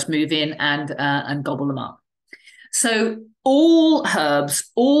bugs would just move in and gobble them up. So all herbs,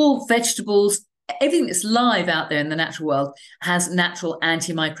 all vegetables, everything that's live out there in the natural world has natural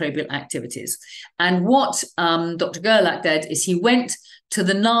antimicrobial activities. And what Dr. Gerlach did is he went to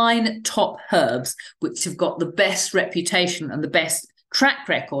the 9 top herbs, which have got the best reputation and the best track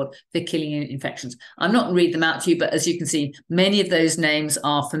record for killing infections. I'm not going to read them out to you, but as you can see, many of those names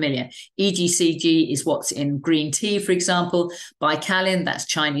are familiar. EGCG is what's in green tea, for example. Bicalin, that's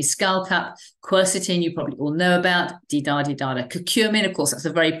Chinese skullcap. Quercetin, you probably all know about. Didada. Curcumin, of course, that's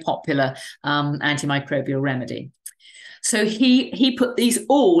a very popular antimicrobial remedy. So he put these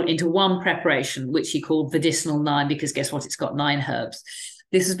all into one preparation, which he called Vedicinal 9, because guess what? It's got 9 herbs.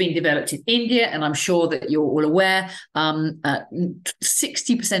 This has been developed in India, and I'm sure that you're all aware 60%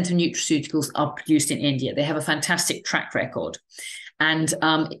 of nutraceuticals are produced in India. They have a fantastic track record. And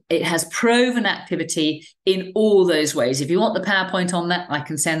it has proven activity in all those ways. If you want the PowerPoint on that, I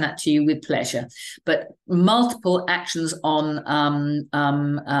can send that to you with pleasure. But multiple actions on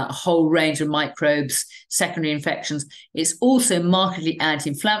a whole range of microbes, secondary infections. It's also markedly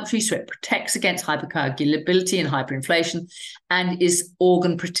anti-inflammatory, so it protects against hypercoagulability and hyperinflation, and is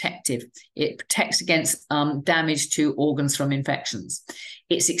organ protective. It protects against damage to organs from infections.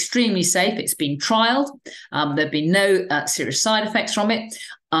 It's extremely safe. It's been trialed. There have been no serious side effects from it.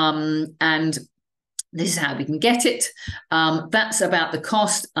 And this is how we can get it. That's about the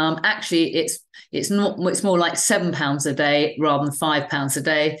cost. Actually, it's more like £7 a day rather than £5 a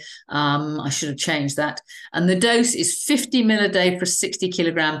day. I should have changed that. And the dose is 50 ml a day for a 60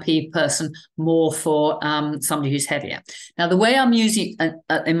 kilogram per person, more for somebody who's heavier. Now, the way I'm using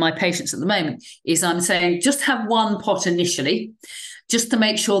in my patients at the moment is I'm saying just have 1 pot initially, just to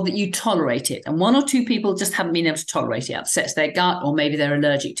make sure that you tolerate it. And 1 or 2 people just haven't been able to tolerate it. It upsets their gut, or maybe they're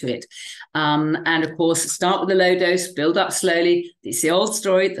allergic to it. And of course, start with a low dose, build up slowly. It's the old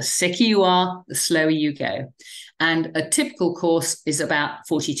story, the sicker you are, the slower you go. And a typical course is about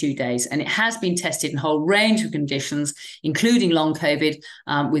 42 days. And it has been tested in a whole range of conditions, including long COVID,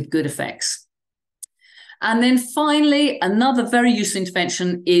 with good effects. And then finally, another very useful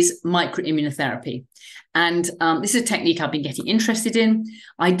intervention is microimmunotherapy. And this is a technique I've been getting interested in.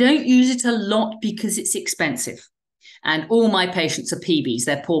 I don't use it a lot because it's expensive. And all my patients are PBs.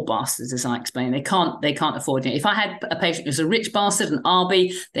 They're poor bastards, as I explained. They can't afford it. If I had a patient who's a rich bastard, an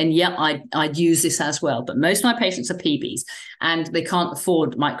RB, then yeah, I'd use this as well. But most of my patients are PBs, and they can't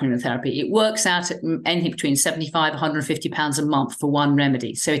afford microimmunotherapy. It works out at anything between £75 and £150 a month for one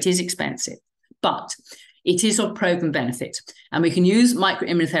remedy. So it is expensive, but it is of proven benefit. And we can use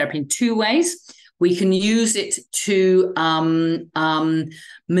microimmunotherapy in 2 ways. We can use it to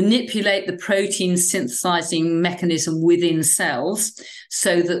manipulate the protein synthesizing mechanism within cells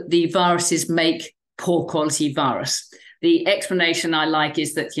so that the viruses make poor quality virus. The explanation I like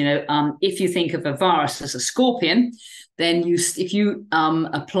is that, if you think of a virus as a scorpion, then if you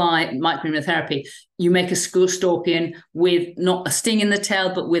apply microimmunotherapy, you make a scorpion with not a sting in the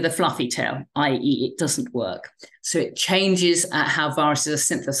tail, but with a fluffy tail, i.e. it doesn't work. So it changes how viruses are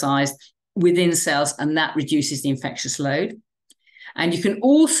synthesized within cells, and that reduces the infectious load. And you can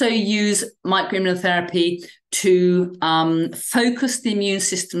also use microimmunotherapy to focus the immune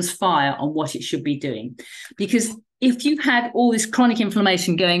system's fire on what it should be doing. Because if you've had all this chronic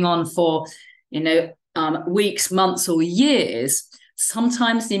inflammation going on for, weeks, months, or years,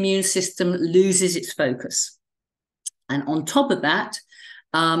 sometimes the immune system loses its focus. And on top of that,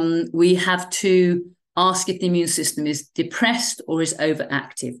 we have to ask if the immune system is depressed or is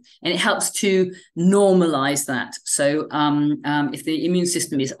overactive. And it helps to normalize that. So if the immune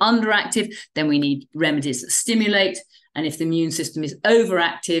system is underactive, then we need remedies that stimulate. And if the immune system is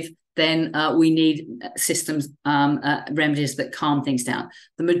overactive, then we need remedies that calm things down.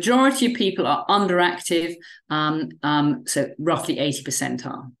 The majority of people are underactive, so roughly 80%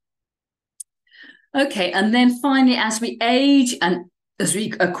 are. Okay, and then finally, as we age and as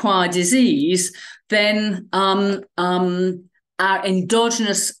we acquire disease, then our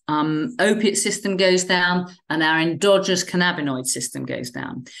endogenous opiate system goes down and our endogenous cannabinoid system goes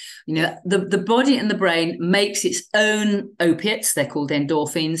down. The body and the brain makes its own opiates. They're called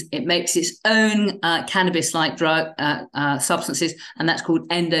endorphins. It makes its own cannabis-like drug substances, and that's called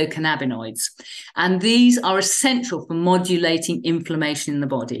endocannabinoids. And these are essential for modulating inflammation in the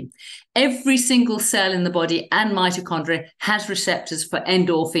body. Every single cell in the body and mitochondria has receptors for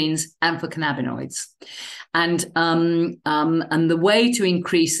endorphins and for cannabinoids. And the way to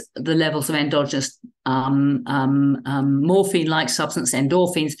increase the levels of endogenous morphine-like substance,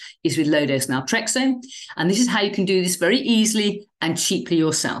 endorphins, is with low-dose naltrexone. And this is how you can do this very easily and cheaply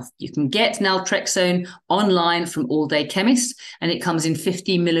yourself. You can get naltrexone online from All Day Chemist, and it comes in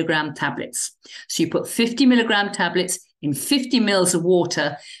 50 milligram tablets. So you put 50 milligram tablets in 50 mils of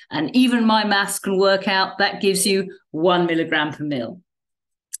water, and even my maths can work out that gives you 1 milligram per mil.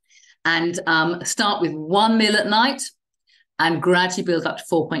 And start with 1 mil at night and gradually build up to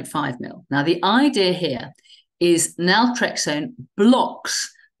 4.5 mil. Now, the idea here is naltrexone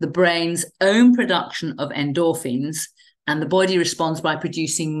blocks the brain's own production of endorphins, and the body responds by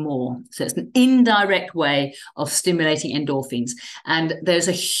producing more. So it's an indirect way of stimulating endorphins. And there's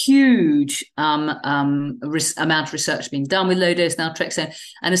a huge amount of research being done with low-dose naltrexone.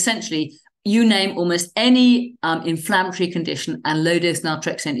 And essentially, you name almost any inflammatory condition, and low-dose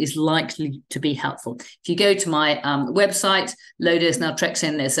naltrexone is likely to be helpful. If you go to my website, low-dose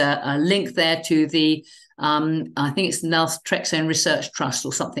naltrexone, there's a link there to the I think it's the Naltrexone Research Trust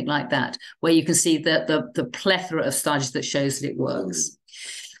or something like that, where you can see the plethora of studies that shows that it works.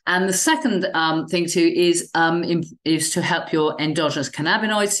 And the second thing too is to help your endogenous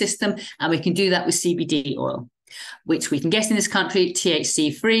cannabinoid system, and we can do that with CBD oil, which we can get in this country,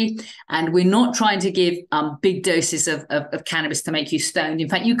 THC free. And we're not trying to give big doses of cannabis to make you stoned. In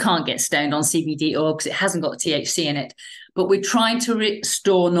fact, you can't get stoned on CBD oil because it hasn't got THC in it. But we're trying to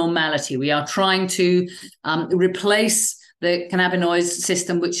restore normality. We are trying to replace the cannabinoid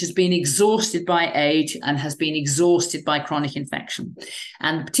system, which has been exhausted by age and has been exhausted by chronic infection.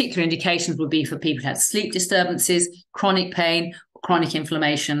 And particular indications would be for people who have sleep disturbances, chronic pain, chronic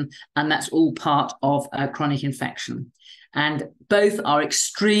inflammation, and that's all part of chronic infection. And both are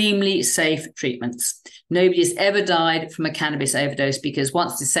extremely safe treatments. Nobody has ever died from a cannabis overdose because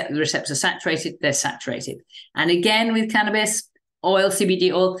once the receptors are saturated, they're saturated. And again, with cannabis oil,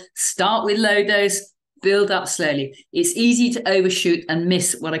 CBD oil, start with low dose, build up slowly. It's easy to overshoot and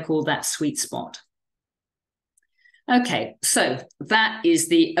miss what I call that sweet spot. Okay, so that is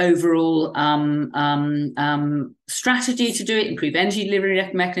the overall strategy to do it: improve energy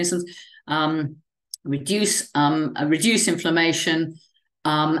delivery mechanisms, reduce inflammation,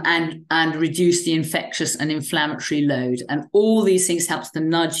 and reduce the infectious and inflammatory load. And all these things helps to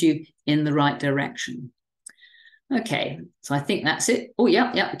nudge you in the right direction. Okay, so I think that's it. Oh,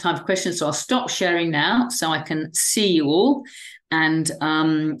 yeah, time for questions. So I'll stop sharing now so I can see you all. And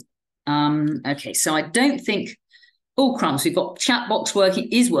okay, so I don't think. Oh, crumbs, we've got chat box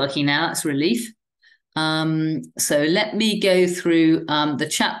is working now. That's a relief. So let me go through the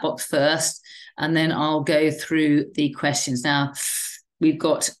chat box first, and then I'll go through the questions. Now, we've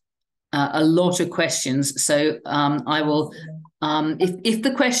got a lot of questions, so I will. If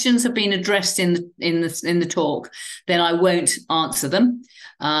the questions have been addressed in the talk, then I won't answer them.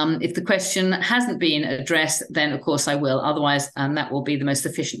 If the question hasn't been addressed, then of course I will. Otherwise, that will be the most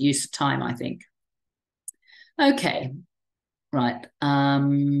efficient use of time, I think. Okay, right.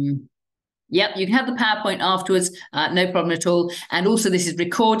 Yep, you can have the PowerPoint afterwards, no problem at all. And also this is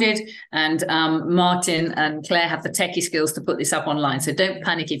recorded, and Martin and Claire have the techie skills to put this up online. So don't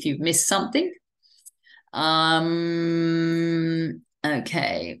panic if you've missed something.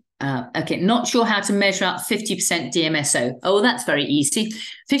 Okay. Okay, not sure how to measure up 50% DMSO. Oh, well, that's very easy.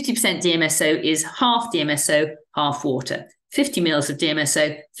 50% DMSO is half DMSO, half water. 50 mils of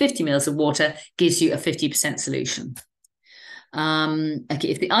DMSO, 50 mils of water gives you a 50% solution. Okay,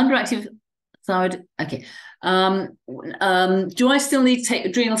 if the underactive thyroid, okay. Do I still need to take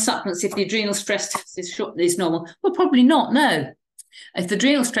adrenal supplements if the adrenal stress test is normal? Well, probably not, no. If the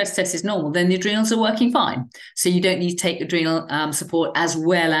adrenal stress test is normal, then the adrenals are working fine. So you don't need to take adrenal support as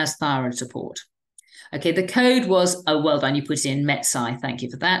well as thyroid support. Okay, the code was, oh, well done, you put it in METSI. Thank you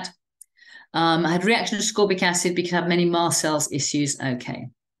for that. I had reaction to ascorbic acid because I have many mast cells issues. Okay.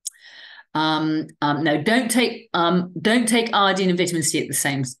 No, don't take iodine and vitamin C at the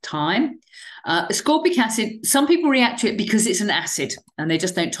same time. Ascorbic acid, some people react to it because it's an acid and they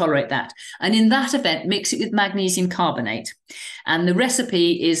just don't tolerate that. And in that event, mix it with magnesium carbonate. And the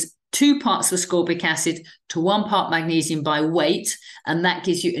recipe is 2 parts of ascorbic acid to 1 part magnesium by weight, and that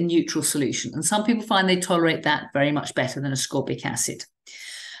gives you a neutral solution. And some people find they tolerate that very much better than ascorbic acid.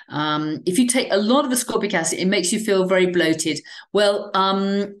 If you take a lot of ascorbic acid, it makes you feel very bloated. Well,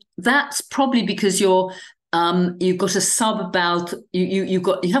 that's probably because you've got a sub-bowel, you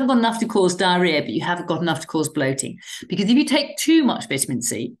haven't got enough to cause diarrhea, but you haven't got enough to cause bloating. Because if you take too much vitamin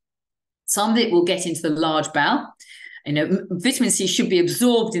C, some of it will get into the large bowel. You know, vitamin C should be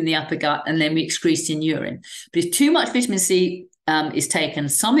absorbed in the upper gut and then we excrete in urine. But if too much vitamin C is taken,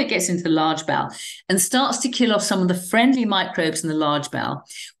 some of it gets into the large bowel and starts to kill off some of the friendly microbes in the large bowel,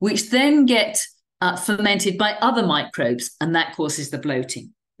 which then get fermented by other microbes, and that causes the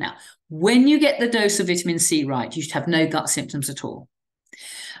bloating. Now, when you get the dose of vitamin C right, you should have no gut symptoms at all.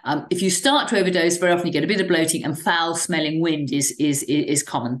 If you start to overdose, very often you get a bit of bloating, and foul-smelling wind is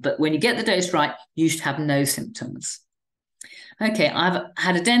common. But when you get the dose right, you should have no symptoms. Okay, I've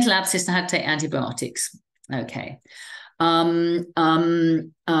had a dental abscess and I had to take antibiotics. Okay.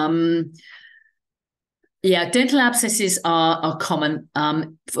 Yeah, dental abscesses are common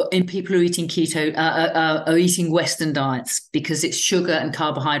in people who are eating keto, are eating Western diets because it's sugar and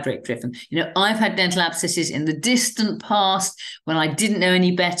carbohydrate driven. You know, I've had dental abscesses in the distant past when I didn't know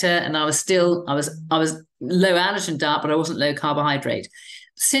any better, and I was low allergen diet, but I wasn't low carbohydrate.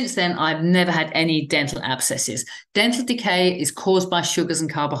 Since then, I've never had any dental abscesses. Dental decay is caused by sugars and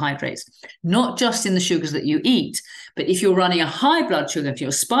carbohydrates, not just in the sugars that you eat, but if you're running a high blood sugar, if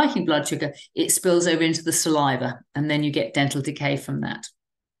you're spiking blood sugar, it spills over into the saliva, and then you get dental decay from that.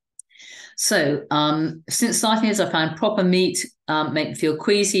 So since starting this, I found proper meat make me feel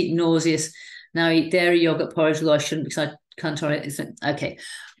queasy, nauseous. Now I eat dairy, yogurt, porridge, although I shouldn't because I can't tolerate it. Okay.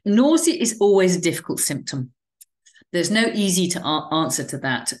 Nausea is always a difficult symptom. There's no easy answer to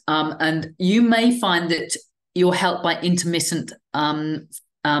that. And you may find that you're helped by intermittent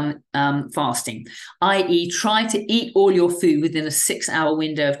fasting, i.e. try to eat all your food within a 6-hour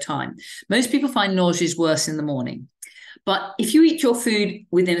window of time. Most people find nausea is worse in the morning. But if you eat your food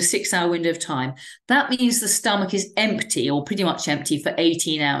within a 6-hour window of time, that means the stomach is empty or pretty much empty for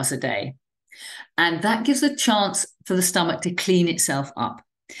 18 hours a day. And that gives a chance for the stomach to clean itself up.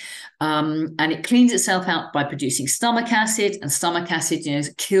 And it cleans itself out by producing stomach acid, and stomach acid, you know,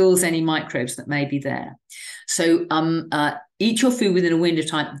 kills any microbes that may be there. So eat your food within a window of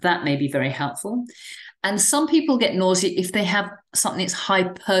time. That may be very helpful. And some people get nausea if they have something that's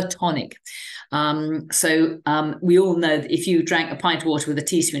hypertonic. We all know that if you drank a pint of water with a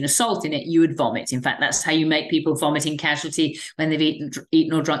teaspoon of salt in it, you would vomit. In fact, that's how you make people vomiting casualty when they've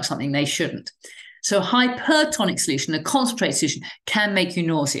eaten or drunk something they shouldn't. So a hypertonic solution, a concentrated solution, can make you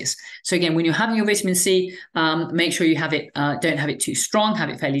nauseous. So again, when you're having your vitamin C, make sure you have it, don't have it too strong, have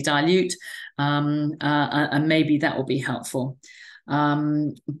it fairly dilute, and maybe that will be helpful.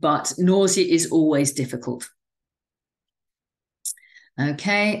 But nausea is always difficult.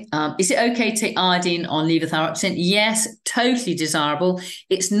 Okay. Is it okay to take iodine on levothyroxine? Yes, totally desirable.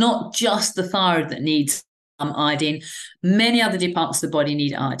 It's not just the thyroid that needs iodine. Many other departments of the body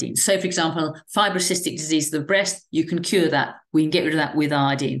need iodine. So, for example, fibrocystic disease of the breast, you can cure that. We can get rid of that with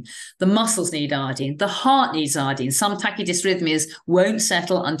iodine. The muscles need iodine. The heart needs iodine. Some tachydysrhythmias won't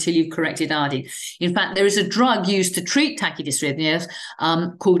settle until you've corrected iodine. In fact, there is a drug used to treat tachydysrhythmias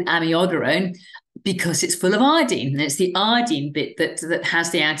called amiodarone. Because it's full of iodine, and it's the iodine bit that has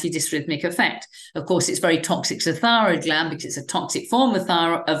the antidysrhythmic effect. Of course, it's very toxic to the thyroid gland because it's a toxic form of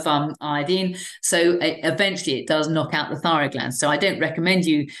iodine. So eventually it does knock out the thyroid gland. So I don't recommend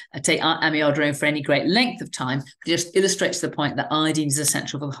you take amiodarone for any great length of time. It just illustrates the point that iodine is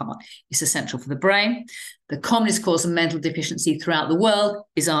essential for the heart. It's essential for the brain. The commonest cause of mental deficiency throughout the world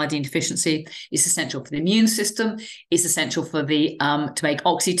is iodine deficiency. It's essential for the immune system. It's essential for the to make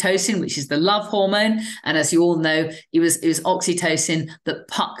oxytocin, which is the love hormone. And as you all know, it was oxytocin that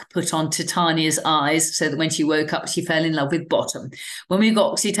Puck put on Titania's eyes, so that when she woke up, she fell in love with bottom. When we've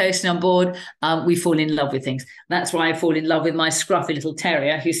got oxytocin on board, we fall in love with things. That's why I fall in love with my scruffy little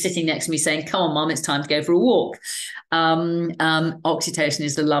terrier who's sitting next to me saying, "Come on, Mum, it's time to go for a walk." Oxytocin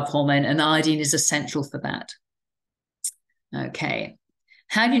is the love hormone, and iodine is essential for that. Okay.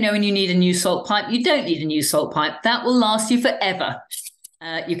 How do you know when you need a new salt pipe? You don't need a new salt pipe. That will last you forever.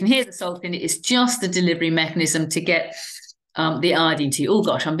 You can hear the salt in it. It's just the delivery mechanism to get the iodine to you. Oh,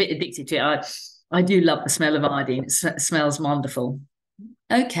 gosh, I'm a bit addicted to it. I do love the smell of iodine. It smells wonderful.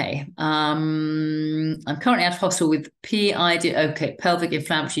 Okay. I'm currently out of hospital with PID. Okay, pelvic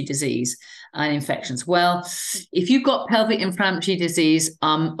inflammatory disease and infections. Well, if you've got pelvic inflammatory disease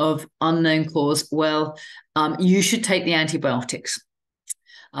of unknown cause, well, you should take the antibiotics.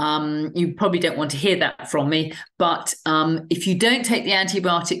 You probably don't want to hear that from me, but if you don't take the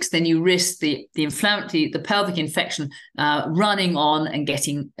antibiotics, then you risk the pelvic infection running on and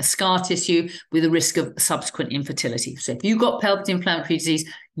getting a scar tissue with a risk of subsequent infertility. So if you've got pelvic inflammatory disease,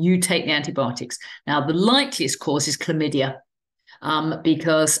 you take the antibiotics. Now, the likeliest cause is chlamydia.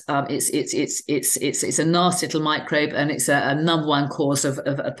 Because it's a nasty little microbe, and it's a number one cause of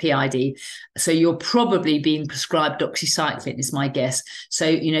a PID. So you're probably being prescribed doxycycline, is my guess. So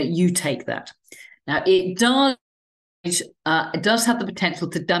you take that. Now it does have the potential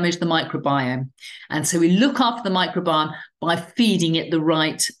to damage the microbiome, and so we look after the microbiome by feeding it the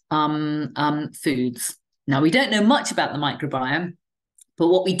right foods. Now we don't know much about the microbiome, but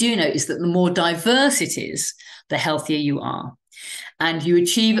what we do know is that the more diverse it is, the healthier you are. And you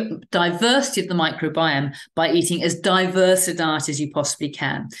achieve diversity of the microbiome by eating as diverse a diet as you possibly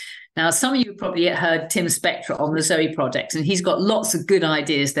can. Now, some of you probably heard Tim Spector on the Zoe Project, and he's got lots of good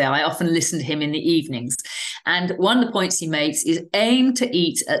ideas there. I often listen to him in the evenings. And one of the points he makes is aim to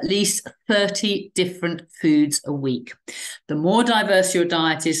eat at least 30 different foods a week. The more diverse your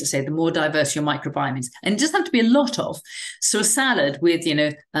diet is, I say, the more diverse your microbiome is. And it doesn't have to be a lot of. So a salad with,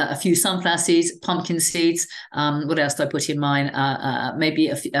 a few sunflower seeds, pumpkin seeds. What else do I put in mine? Maybe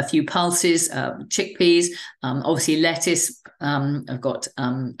a few pulses, chickpeas, obviously lettuce. I've got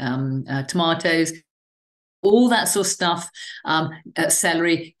tomatoes, all that sort of stuff.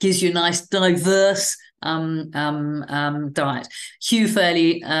 Celery gives you a nice diverse diet. Hugh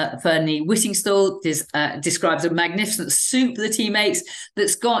Fernie Whittingstall describes a magnificent soup that he makes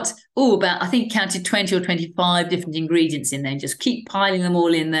that's got about, I think, counted 20 or 25 different ingredients in there, and just keep piling them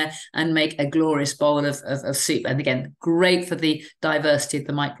all in there and make a glorious bowl of soup. And again, great for the diversity of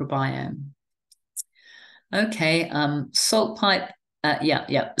the microbiome. Okay, salt pipe.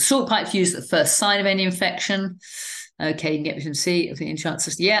 Salt pipe's used at the first sign of any infection. Okay, you can see if any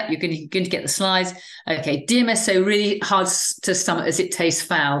chances. Yeah, you're going to get the slides. Okay, DMSO, really hard to stomach as it tastes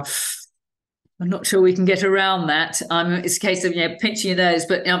foul. I'm not sure we can get around that. It's a case of pinching your nose,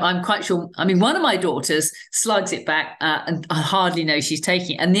 but I'm quite sure. I mean, one of my daughters slugs it back, and I hardly know she's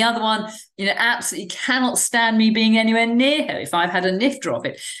taking it. And the other one, absolutely cannot stand me being anywhere near her if I've had a nifter of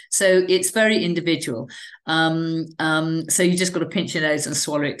it. So it's very individual. So you just got to pinch your nose and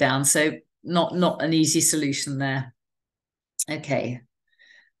swallow it down. So not an easy solution there. Okay.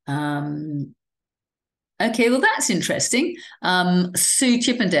 Okay, well, that's interesting. Sue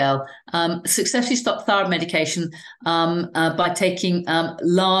Chippendale successfully stopped thyroid medication by taking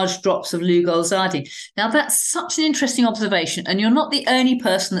large drops of Lugol's iodine. Now, that's such an interesting observation, and you're not the only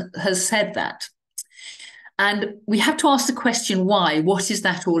person that has said that. And we have to ask the question, why? What is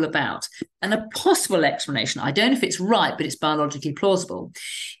that all about? And a possible explanation, I don't know if it's right, but it's biologically plausible,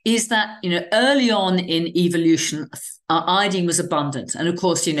 is that, early on in evolution, iodine was abundant. And of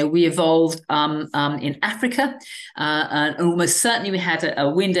course, we evolved in Africa, and almost certainly we had a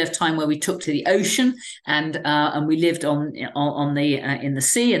window of time where we took to the ocean, and we lived in the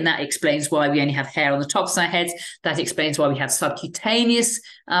sea, and that explains why we only have hair on the tops of our heads. That explains why we have subcutaneous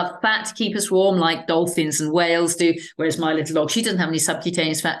fat to keep us warm, like dolphins and whales do. Whereas my little dog, she doesn't have any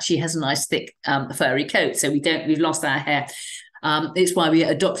subcutaneous fat. She has a nice thick furry coat, so we've lost our hair. It's why we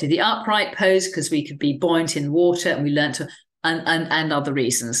adopted the upright pose, because we could be buoyant in water, and we learned to and other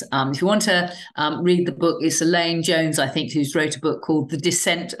reasons. If you want to read the book, it's Elaine Jones, I think, who's wrote a book called The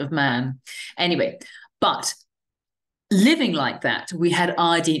Descent of Man. Anyway, but living like that, we had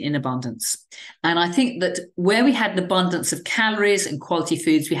iodine in abundance. And I think that where we had an abundance of calories and quality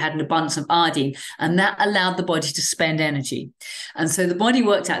foods, we had an abundance of iodine, and that allowed the body to spend energy. And so the body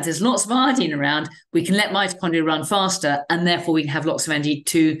worked out there's lots of iodine around, we can let mitochondria run faster, and therefore we can have lots of energy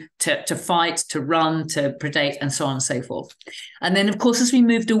to fight, to run, to predate, and so on and so forth. And then, of course, as we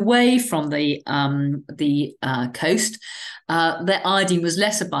moved away from the coast, their iodine was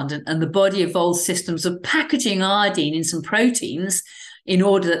less abundant, and the body evolved systems of packaging iodine in some proteins in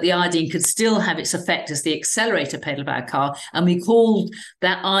order that the iodine could still have its effect as the accelerator pedal of our car. And we called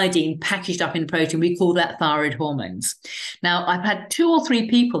that iodine packaged up in protein, we call that thyroid hormones. Now, I've had 2 or 3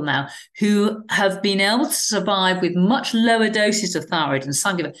 people now who have been able to survive with much lower doses of thyroid and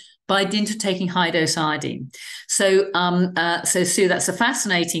sungiver by dint of taking high-dose iodine. So, Sue, that's a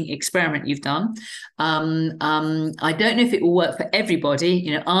fascinating experiment you've done. I don't know if it will work for everybody.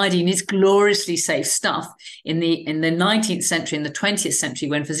 You know, iodine is gloriously safe stuff. In the 19th century, in the 20th century,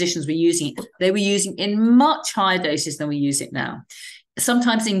 when physicians were using it, they were using in much higher doses than we use it now.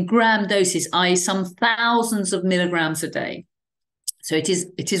 Sometimes in gram doses, i.e. some thousands of milligrams a day. So it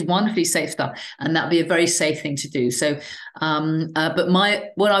is wonderfully safe stuff, and that'd be a very safe thing to do. So, but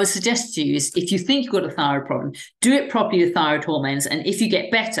what I would suggest to you is, if you think you've got a thyroid problem, do it properly with thyroid hormones, and if you get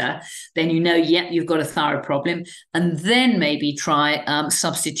better, then you know, you've got a thyroid problem, and then maybe try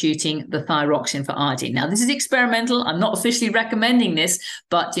substituting the thyroxine for iodine. Now, this is experimental. I'm not officially recommending this,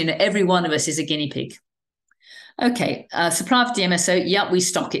 but you know, every one of us is a guinea pig. Okay, supply of DMSO. Yep, we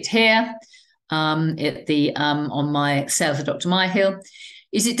stock it here. On my sales of Dr. Myhill.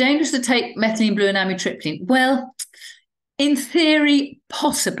 Is it dangerous to take methylene blue and amitriptyline? Well, in theory,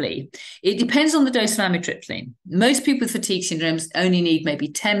 possibly. It depends on the dose of amitriptyline. Most people with fatigue syndromes only need maybe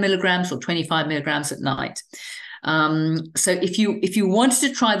 10 milligrams or 25 milligrams at night. So if you wanted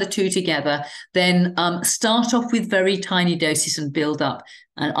to try the two together, then start off with very tiny doses and build up,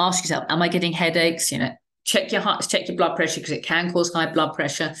 and ask yourself, am I getting headaches? You know, check your heart, check your blood pressure, because it can cause high blood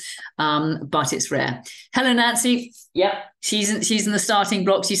pressure, but it's rare. Hello, Nancy. Yep, she's in the starting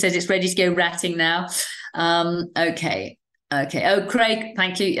blocks. She says it's ready to go ratting now. Okay. Oh, Craig,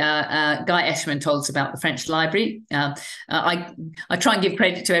 thank you. Guy Eschman told us about the French library. I try and give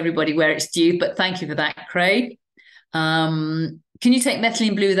credit to everybody where it's due, but thank you for that, Craig. Can you take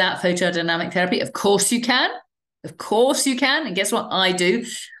methylene blue without photodynamic therapy? Of course you can. Of course you can. And guess what I do?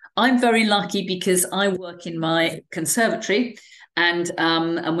 I'm very lucky because I work in my conservatory, and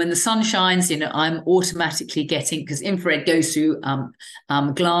when the sun shines, you know, I'm automatically getting, because infrared goes through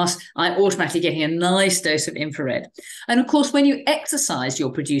glass, I'm automatically getting a nice dose of infrared. And of course, when you exercise,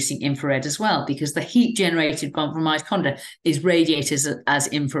 you're producing infrared as well, because the heat generated from mitochondria is radiated as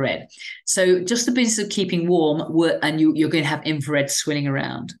infrared. So just the business of keeping warm, and you're going to have infrared swirling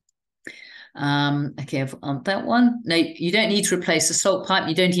around. Okay, on that one, no, you don't need to replace the salt pipe.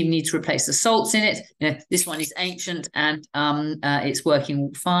 You don't even need to replace the salts in it. You know, this one is ancient, and it's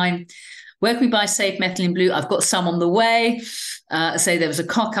working fine. Where can we buy safe methylene blue? I've got some on the way. So there was a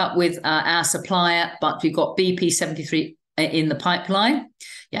cock up with our supplier, but we've got BP73 in the pipeline.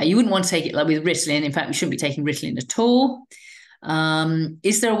 Yeah, you wouldn't want to take it like with Ritalin. In fact, we shouldn't be taking Ritalin at all.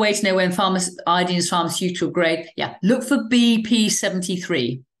 Is there a way to know when iodine is pharmaceutical grade? Yeah, look for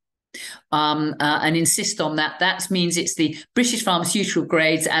BP73. And insist on that. That means it's the British pharmaceutical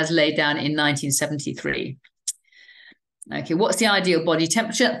grades as laid down in 1973. Okay, what's the ideal body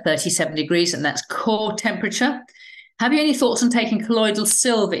temperature? 37 degrees, and that's core temperature. Have you any thoughts on taking colloidal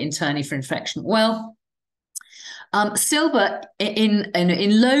silver internally for infection? Well, silver in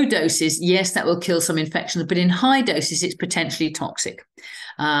low doses, yes, that will kill some infections, but in high doses, it's potentially toxic.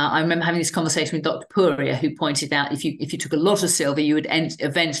 I remember having this conversation with Dr. Puria, who pointed out if you took a lot of silver, you would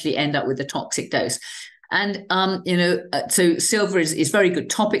eventually end up with a toxic dose. And, so silver is very good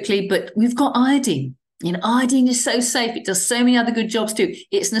topically, but we've got iodine. You know, iodine is so safe. It does so many other good jobs too.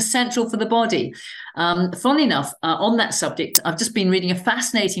 It's an essential for the body. Funnily enough, on that subject, I've just been reading a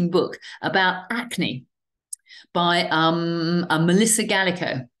fascinating book about acne by Melissa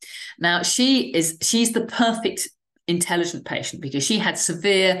Gallico. Now, she's the perfect intelligent patient, because she had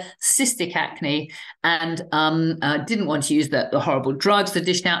severe cystic acne and didn't want to use the horrible drugs that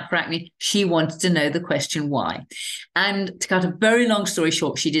dished out for acne. She wanted to know the question why. And to cut a very long story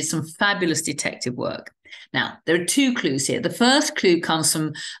short, she did some fabulous detective work. Now, there are two clues here. The first clue comes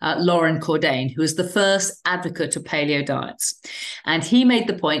from Lauren Cordain, who was the first advocate of paleo diets. And he made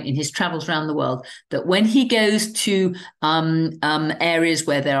the point in his travels around the world that when he goes to areas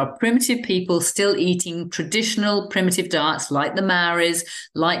where there are primitive people still eating traditional primitive diets, like the Maoris,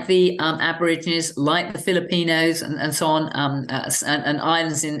 like the Aborigines, like the Filipinos, and so on, and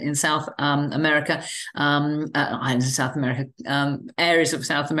islands in South America, islands in South America, areas of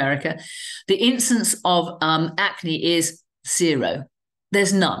South America, the incidence of acne is zero.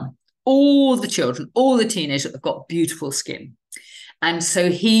 There's none. All the children, all the teenagers have got beautiful skin. And so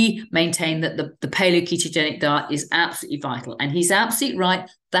he maintained that the paleo ketogenic diet is absolutely vital. And he's absolutely right.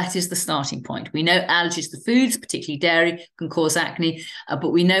 That is the starting point. We know allergies to foods, particularly dairy, can cause acne,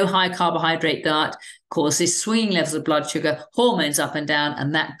 but we know high carbohydrate diet causes swinging levels of blood sugar, hormones up and down,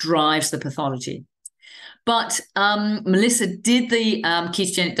 and that drives the pathology. But Melissa did the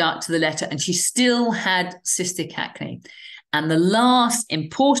ketogenic diet to the letter, and she still had cystic acne. And the last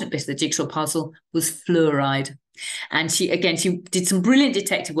important bit of the jigsaw puzzle was fluoride. And she did some brilliant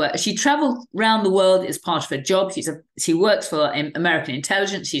detective work. She traveled around the world as part of her job. She works for American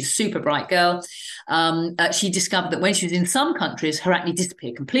intelligence. She's a super bright girl. She discovered that when she was in some countries, her acne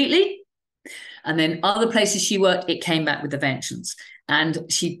disappeared completely. And then other places she worked, it came back with a vengeance. And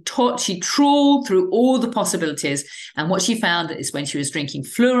she trawled through all the possibilities. And what she found is when she was drinking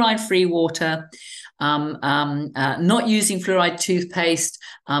fluoride-free water, not using fluoride toothpaste,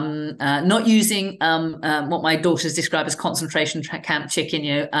 not using what my daughters describe as concentration camp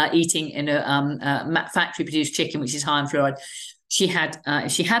chicken, eating in a factory-produced chicken, which is high in fluoride.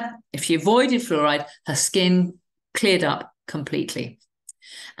 If she avoided fluoride, her skin cleared up completely.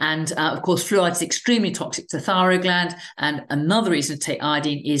 And of course, fluoride is extremely toxic to the thyroid gland. And another reason to take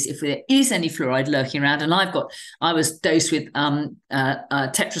iodine is if there is any fluoride lurking around. And I was dosed with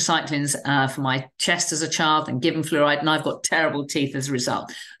tetracyclines for my chest as a child and given fluoride, and I've got terrible teeth as a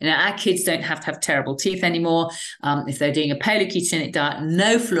result. Our kids don't have to have terrible teeth anymore. If they're doing a paleo ketogenic diet,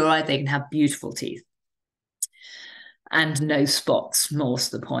 no fluoride, they can have beautiful teeth and no spots. More's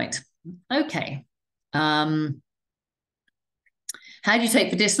the point. Okay. How do you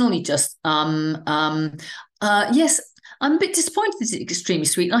take Vedicinal? You just, yes, I'm a bit disappointed it's extremely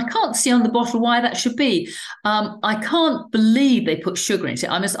sweet. And I can't see on the bottle why that should be. I can't believe they put sugar into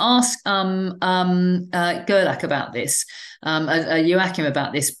it. I must ask Gerlach about this, Joachim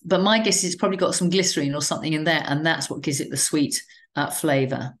about this. But my guess is it's probably got some glycerine or something in there, and that's what gives it the sweet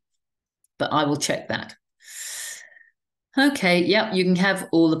flavour. But I will check that. Okay, yep, you can have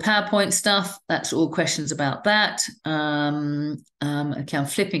all the PowerPoint stuff. That's all questions about that. Okay, I'm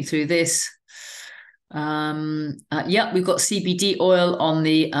flipping through this. Yep, we've got CBD oil on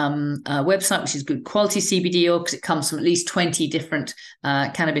the website, which is good quality CBD oil because it comes from at least 20 different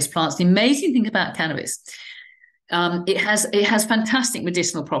cannabis plants. The amazing thing about cannabis, it has fantastic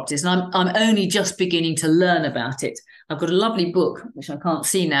medicinal properties, and I'm only just beginning to learn about it. I've got a lovely book, which I can't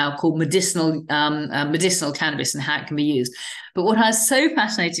see now, called Medicinal Cannabis and How It Can Be Used. But what I was so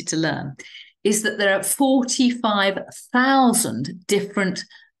fascinated to learn is that there are 45,000 different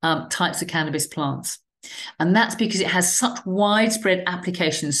types of cannabis plants. And that's because it has such widespread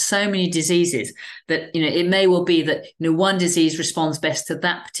application, so many diseases, that it may well be that one disease responds best to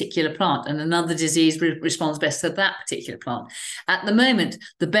that particular plant and another disease responds best to that particular plant. At the moment,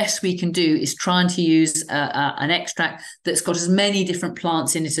 the best we can do is trying to use an extract that's got as many different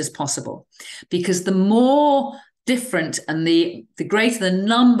plants in it as possible, because the more different and the greater the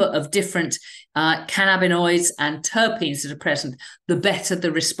number of different cannabinoids and terpenes that are present, the better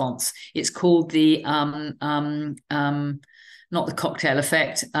the response. It's called the not the cocktail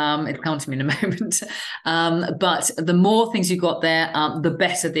effect. It'll come to me in a moment. But the more things you've got there, the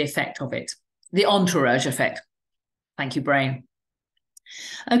better the effect of it. The entourage effect. Thank you, brain.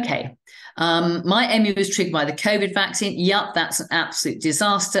 Okay. My ME was triggered by the COVID vaccine. Yup, that's an absolute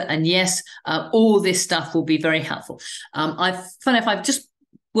disaster. And yes, all this stuff will be very helpful. I've just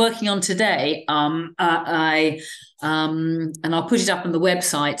working on today, and I'll put it up on the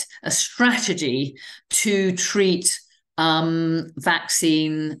website, a strategy to treat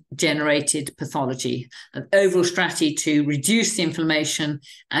vaccine-generated pathology, an overall strategy to reduce the inflammation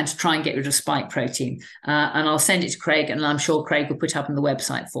and to try and get rid of spike protein. And I'll send it to Craig, and I'm sure Craig will put it up on the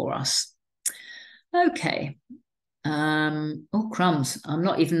website for us. Okay. Oh, crumbs. I'm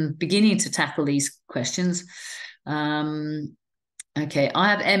not even beginning to tackle these questions. Okay. I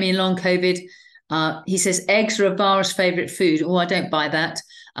have Emmy and long COVID. He says eggs are a virus favorite food. Oh, I don't buy that.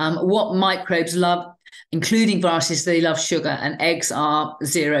 What microbes love including varieties, they love sugar, and eggs are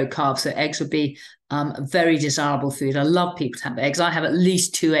zero carbs. So eggs would be a very desirable food. I love people to have eggs. I have at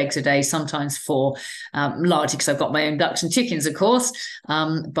least 2 eggs a day, sometimes 4, largely because I've got my own ducks and chickens, of course,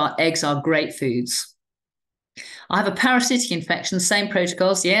 but eggs are great foods. I have a parasitic infection, same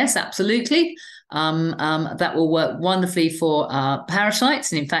protocols. Yes, absolutely. That will work wonderfully for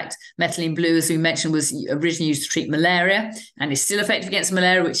parasites. And in fact, methylene blue, as we mentioned, was originally used to treat malaria and is still effective against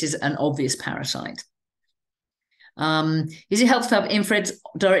malaria, which is an obvious parasite. Is it helpful to have infrared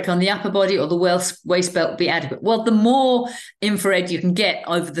directly on the upper body, or the waist belt be adequate? Well, the more infrared you can get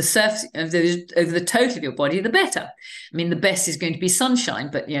over the surface, over the total of your body, the better. I mean, the best is going to be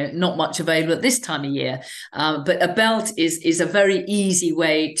sunshine, but not much available at this time of year. But a belt is a very easy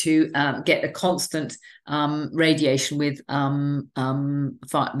way to get a constant radiation with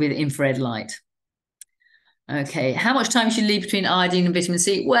infrared light. Okay, how much time should you leave between iodine and vitamin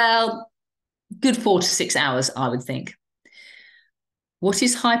C? Well, good 4 to 6 hours, I would think. What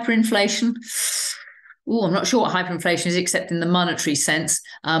is hyperinflation? Oh, I'm not sure what hyperinflation is, except in the monetary sense.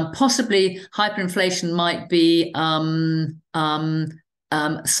 Possibly hyperinflation might be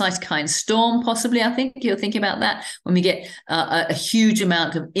cytokine storm, possibly. I think you're thinking about that when we get a huge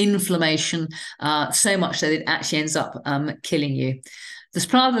amount of inflammation, so much so that it actually ends up killing you. The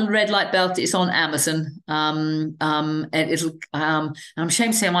supply of the red light belt is on Amazon. And I'm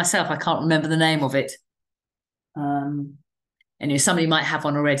ashamed to say myself, I can't remember the name of it. Anyway, somebody might have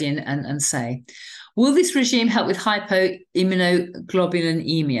one already and say, will this regime help with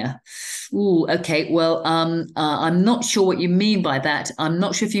hypoimmunoglobulinemia? Ooh, okay. Well, I'm not sure what you mean by that. I'm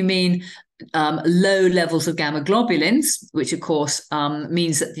not sure if you mean low levels of gamma globulins, which of course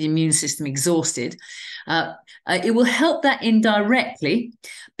means that the immune system exhausted. It will help that indirectly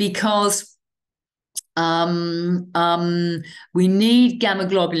because we need gamma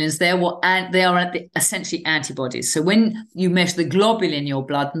globulins. They are essentially antibodies. So when you measure the globulin in your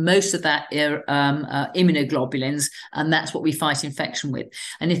blood, most of that are immunoglobulins, and that's what we fight infection with.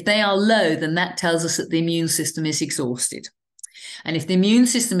 And if they are low, then that tells us that the immune system is exhausted. And if the immune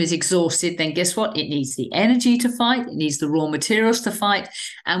system is exhausted, then guess what? It needs the energy to fight, it needs the raw materials to fight,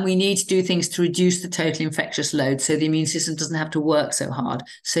 and we need to do things to reduce the total infectious load so the immune system doesn't have to work so hard.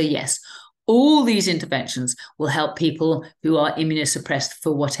 So yes, all these interventions will help people who are immunosuppressed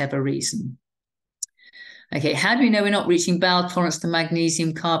for whatever reason. Okay, how do we know we're not reaching bowel tolerance to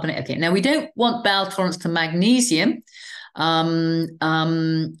magnesium carbonate? Okay, now we don't want bowel tolerance to magnesium. Oh,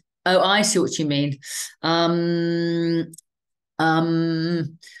 I see what you mean. The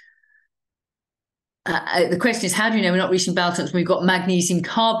question is, how do you know we're not reaching bowel tolerance when we've got magnesium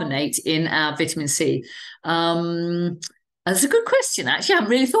carbonate in our vitamin C? That's a good question, actually. I haven't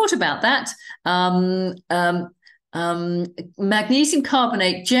really thought about that. Magnesium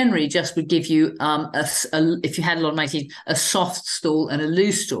carbonate generally just would give you, if you had a lot of magnesium, a soft stool and a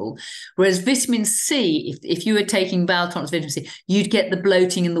loose stool. Whereas vitamin C, if you were taking bowel tolerance vitamin C, you'd get the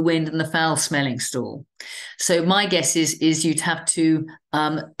bloating and the wind and the foul smelling stool. So my guess is you'd have to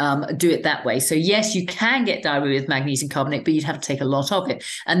do it that way. So yes, you can get diarrhea with magnesium carbonate, but you'd have to take a lot of it.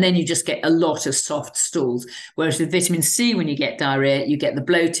 And then you just get a lot of soft stools. Whereas with vitamin C, when you get diarrhea, you get the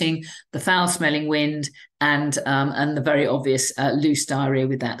bloating, the foul smelling wind, and the very obvious loose diarrhea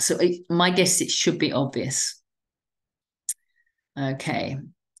with that. So my guess, it should be obvious. Okay.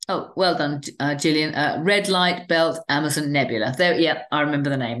 Oh, well done, Gillian. Red light belt, Amazon Nebula. There, yeah, I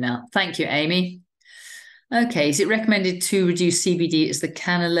remember the name now. Thank you, Amy. Okay, is it recommended to reduce CBD as the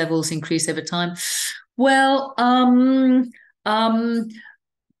canna levels increase over time? Well,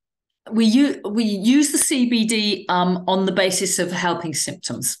 we use the CBD on the basis of helping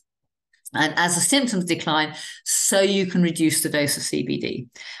symptoms. And as the symptoms decline, so you can reduce the dose of CBD.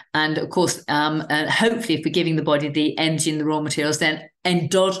 And of course, and hopefully if we're giving the body the energy and the raw materials, then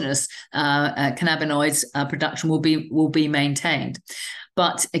endogenous cannabinoids production will be maintained.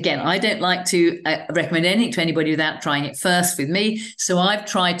 But again, I don't like to recommend anything to anybody without trying it first with me. So I've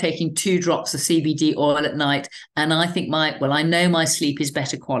tried taking 2 drops of CBD oil at night, and I think I know my sleep is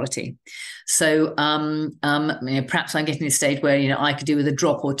better quality. So perhaps I'm getting to the stage where I could do with a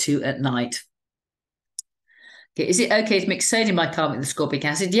drop or 2 at night. Okay, is it okay to mix sodium bicarbonate with ascorbic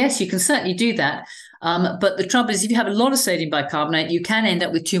acid? Yes, you can certainly do that. But the trouble is, if you have a lot of sodium bicarbonate, you can end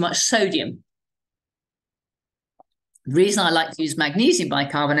up with too much sodium. The reason I like to use magnesium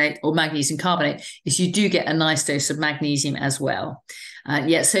bicarbonate or magnesium carbonate is you do get a nice dose of magnesium as well.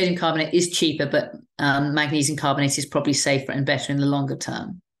 Yet sodium carbonate is cheaper, but magnesium carbonate is probably safer and better in the longer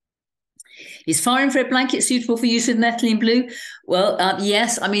term. Is far infrared blanket suitable for use with methylene blue? Well,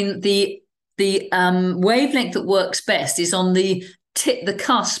 yes. I mean, the wavelength that works best is on the the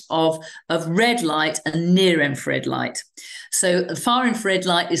cusp of red light and near infrared light. So far infrared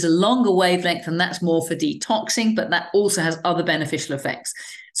light is a longer wavelength, and that's more for detoxing, but that also has other beneficial effects.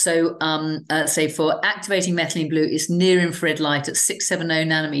 So say for activating methylene blue, it's near infrared light at 670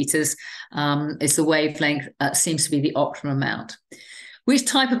 nanometers is the wavelength, seems to be the optimum amount. Which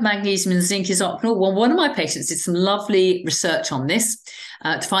type of magnesium and zinc is optimal? Well, one of my patients did some lovely research on this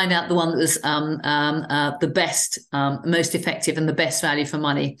to find out the one that was the best, most effective and the best value for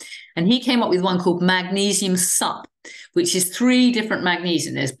money. And he came up with one called magnesium sup, which is 3 different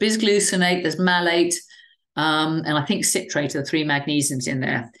magnesium. There's bisglycinate, there's malate, and I think citrate are the 3 magnesiums in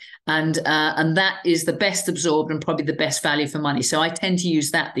there. And that is the best absorbed and probably the best value for money. So I tend to use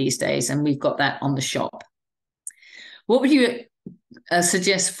that these days, and we've got that on the shop. What would you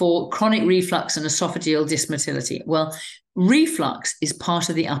suggest for chronic reflux and esophageal dysmotility? Well, reflux is part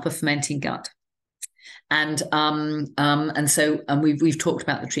of the upper fermenting gut. And so we've talked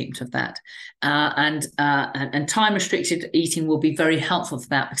about the treatment of that, and time restricted eating will be very helpful for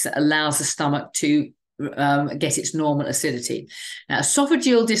that, because it allows the stomach to get its normal acidity. Now,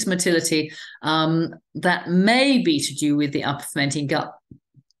 esophageal dysmotility, that may be to do with the upper fermenting gut,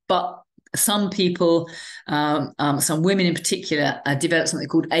 but some people, some women in particular, develop something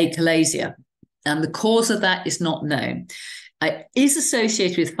called achalasia, and the cause of that is not known. It is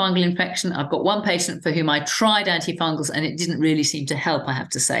associated with fungal infection. I've got one patient for whom I tried antifungals and it didn't really seem to help, I have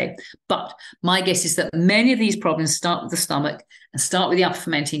to say. But my guess is that many of these problems start with the stomach and start with the upper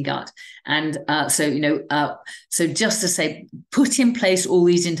fermenting gut. And so just to say, put in place all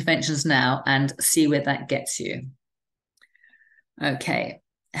these interventions now and see where that gets you. Okay.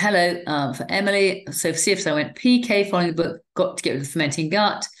 Hello for Emily. So for CFS, I went PK following the book, got to get rid of the fermenting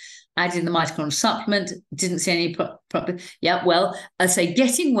gut, added the mitochondrial supplement, didn't see any problem. Yeah, well, I'd say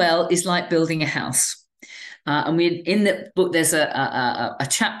getting well is like building a house. And in the book, there's a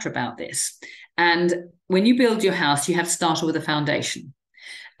chapter about this. And when you build your house, you have to start with a foundation.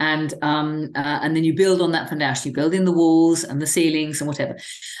 And then you build on that foundation. You build in the walls and the ceilings and whatever.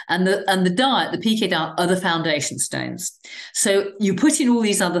 And the diet, the PK diet, are the foundation stones. So you put in all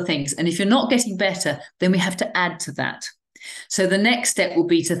these other things. And if you're not getting better, then we have to add to that. So the next step will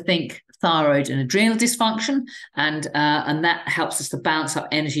be to think thyroid and adrenal dysfunction, and that helps us to balance up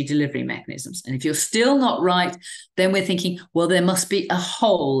energy delivery mechanisms. And if you're still not right, then we're thinking, well, there must be a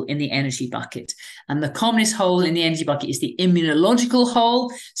hole in the energy bucket. And the commonest hole in the energy bucket is the immunological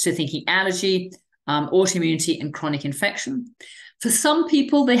hole. So thinking allergy, autoimmunity, and chronic infection. For some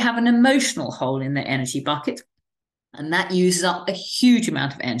people, they have an emotional hole in their energy bucket, and that uses up a huge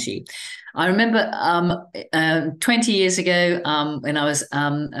amount of energy. I remember 20 years ago when I was,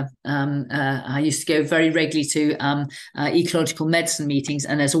 I used to go very regularly to ecological medicine meetings,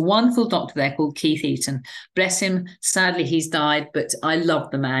 and there's a wonderful doctor there called Keith Eaton. Bless him. Sadly, he's died, but I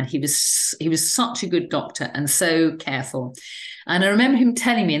love the man. He was such a good doctor and so careful. And I remember him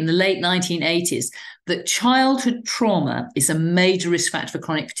telling me in the late 1980s that childhood trauma is a major risk factor for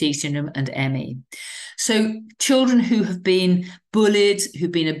chronic fatigue syndrome and ME. So children who have been bullied,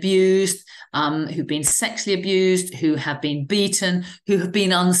 who've been abused, who've been sexually abused, who have been beaten, who have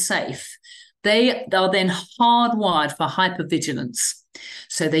been unsafe, they are then hardwired for hypervigilance.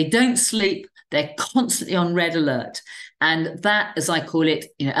 So they don't sleep, they're constantly on red alert. And that, as I call it,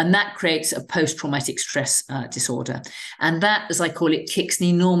 and that creates a post-traumatic stress disorder. And that, as I call it, kicks an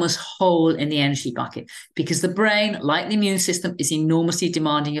enormous hole in the energy bucket, because the brain, like the immune system, is enormously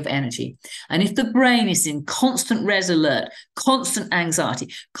demanding of energy. And if the brain is in constant red alert, constant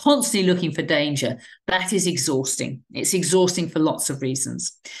anxiety, constantly looking for danger, that is exhausting. It's exhausting for lots of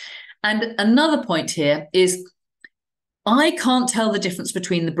reasons. And another point here is I can't tell the difference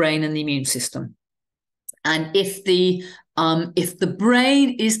between the brain and the immune system. And if the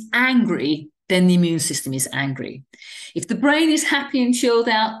brain is angry, then the immune system is angry. If the brain is happy and chilled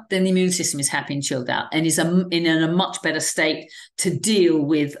out, then the immune system is happy and chilled out and is in a much better state to deal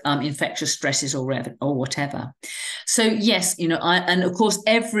with infectious stresses or whatever. So yes, and of course,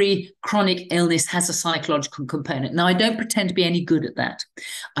 every chronic illness has a psychological component. Now, I don't pretend to be any good at that.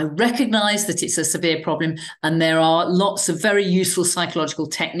 I recognize that it's a severe problem, and there are lots of very useful psychological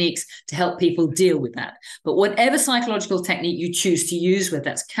techniques to help people deal with that. But whatever psychological technique you choose to use, whether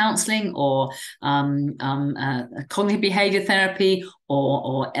that's counseling or cognitive behavior therapy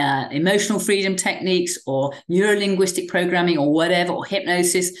or emotional freedom techniques or neuro-linguistic programming or whatever, or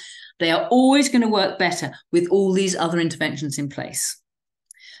hypnosis, they are always going to work better with all these other interventions in place.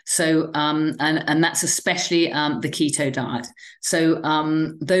 So, and that's especially the keto diet. So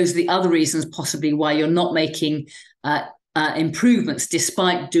those are the other reasons possibly why you're not making improvements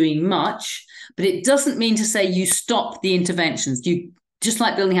despite doing much. but it doesn't mean to say you stop the interventions. You just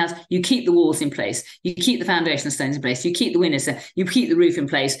like building a house, you keep the walls in place, you keep the foundation stones in place, you keep the windows there, you keep the roof in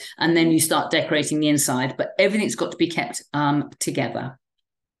place, and then you start decorating the inside. But everything's got to be kept together.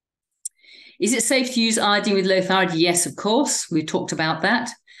 Is it safe to use iodine with low thyroid? Yes, of course. We talked about that.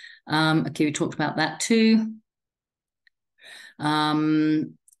 Okay, we talked about that too. No,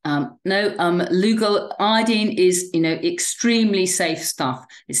 Lugal iodine is, extremely safe stuff.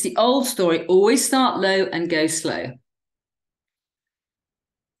 It's the old story. Always start low and go slow.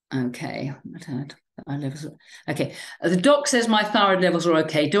 Okay. Okay. The doc says my thyroid levels are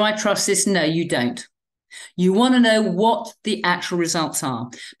okay. Do I trust this? No, you don't. You want to know what the actual results are,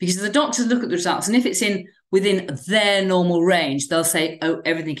 because the doctors look at the results, and if it's within their normal range, they'll say, oh,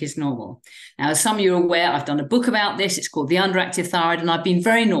 everything is normal. Now, as some of you are aware, I've done a book about this. It's called The Underactive Thyroid, and I've been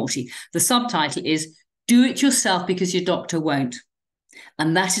very naughty. The subtitle is Do It Yourself Because Your Doctor Won't.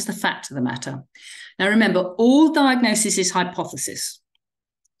 And that is the fact of the matter. Now, remember, all diagnosis is hypothesis.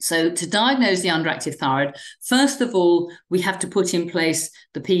 So to diagnose the underactive thyroid, first of all, we have to put in place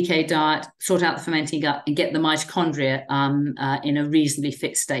the PK diet, sort out the fermenting gut, and get the mitochondria in a reasonably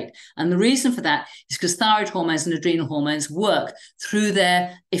fit state. And the reason for that is because thyroid hormones and adrenal hormones work through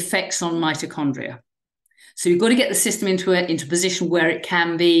their effects on mitochondria. So you've got to get the system into a position where it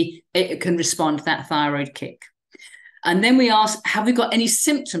can respond to that thyroid kick. And then we ask, have we got any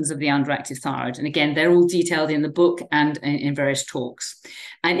symptoms of the underactive thyroid? And again, they're all detailed in the book and in various talks.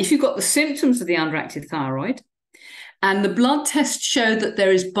 And if you've got the symptoms of the underactive thyroid and the blood tests show that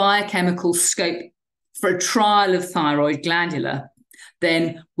there is biochemical scope for a trial of thyroid glandular,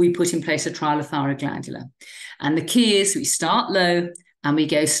 then we put in place a trial of thyroid glandular. And the key is we start low and we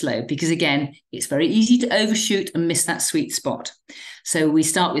go slow, because again, it's very easy to overshoot and miss that sweet spot. So we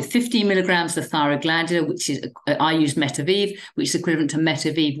start with 15 milligrams of thyroid glandular, which is, I use Metaviv, which is equivalent to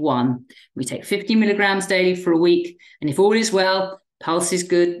Metaviv 1. We take 15 milligrams daily for a week. And if all is well, pulse is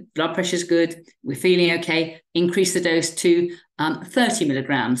good, blood pressure is good, we're feeling okay, increase the dose to 30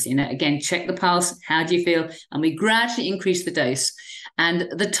 milligrams. Again, check the pulse, how do you feel? And we gradually increase the dose. And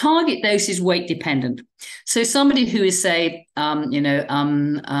the target dose is weight dependent. So somebody who is, say, 8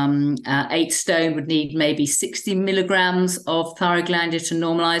 stone would need maybe 60 milligrams of thyroid glandular to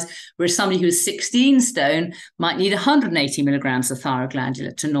normalize, whereas somebody who is 16 stone might need 180 milligrams of thyroid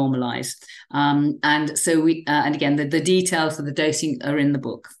glandular to normalize. And so and again, the details of the dosing are in the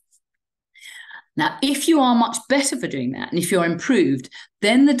book. Now, if you are much better for doing that, and if you're improved,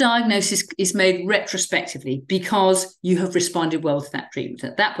 then the diagnosis is made retrospectively because you have responded well to that treatment.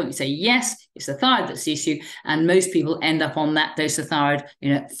 At that point, you say, yes, it's the thyroid that's the issue, and most people end up on that dose of thyroid,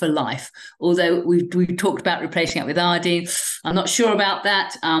 for life. Although we've talked about replacing it with iodine, I'm not sure about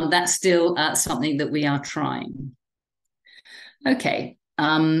that. That's still something that we are trying. Okay.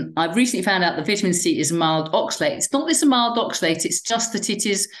 I've recently found out that vitamin C is a mild oxalate. It's not that it's a mild oxalate, it's just that it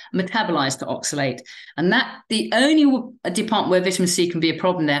is metabolized to oxalate. And that the only department where vitamin C can be a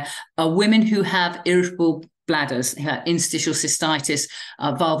problem there are women who have irritable bladders, who have interstitial cystitis,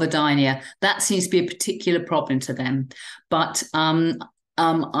 vulvodynia. That seems to be a particular problem to them. But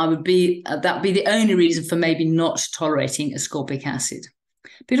that would be the only reason for maybe not tolerating ascorbic acid.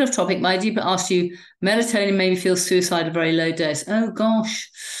 Bit off topic, my deep asked you, melatonin made me feel suicidal at a very low dose. Oh gosh,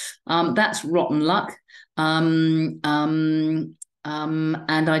 that's rotten luck. And I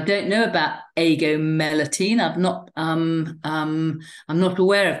don't know about agomelatine. I'm not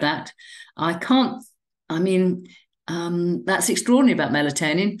aware of that. That's extraordinary about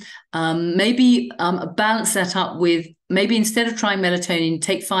melatonin. Maybe balance that up with, maybe instead of trying melatonin,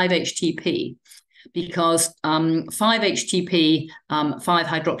 take 5-HTP. Because 5-HTP,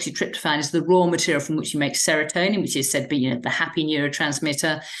 5-hydroxytryptophan, is the raw material from which you make serotonin, which is said to be the happy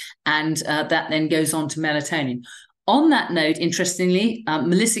neurotransmitter, and that then goes on to melatonin. On that note, interestingly,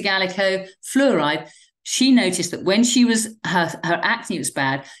 Melissa Gallico, fluoride, she noticed that when her acne was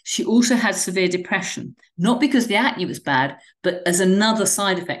bad, she also had severe depression, not because the acne was bad, but as another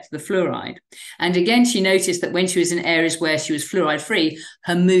side effect of the fluoride. And again, she noticed that when she was in areas where she was fluoride free,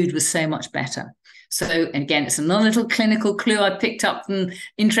 her mood was so much better. So, and again, it's another little clinical clue I picked up from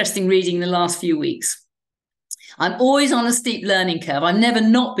interesting reading the last few weeks. I'm always on a steep learning curve. I've never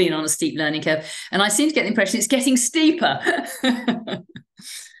not been on a steep learning curve. And I seem to get the impression it's getting steeper.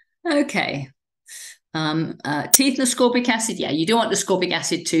 Okay. Teeth and ascorbic acid. Yeah, you don't want ascorbic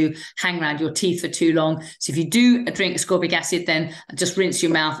acid to hang around your teeth for too long. So if you do drink ascorbic acid, then just rinse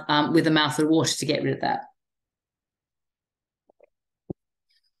your mouth with a mouthful of water to get rid of that.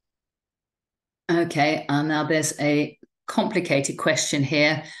 Okay, now there's a complicated question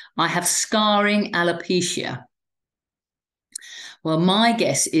here. I have scarring alopecia. Well, my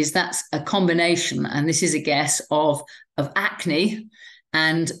guess is that's a combination, and this is a guess of acne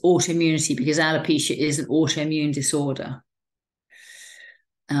and autoimmunity, because alopecia is an autoimmune disorder.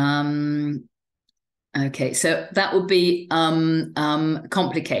 Okay, so that would be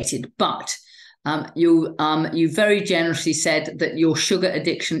complicated, but you very generously said that your sugar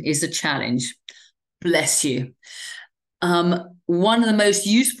addiction is a challenge. Bless you. One of the most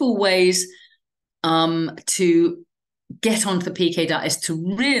useful ways to get onto the PK diet is to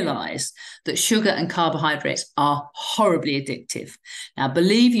realize that sugar and carbohydrates are horribly addictive. Now,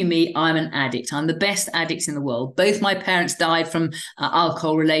 believe you me, I'm an addict. I'm the best addict in the world. Both my parents died from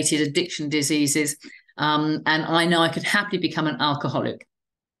alcohol-related addiction diseases, and I know I could happily become an alcoholic.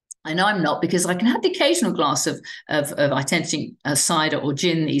 I know I'm not, because I can have the occasional glass of I tend to drink cider or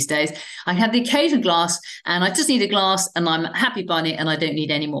gin these days. I have the occasional glass, and I just need a glass, and I'm a happy bunny, and I don't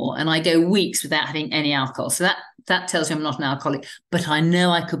need any more. And I go weeks without having any alcohol. So that tells you I'm not an alcoholic, but I know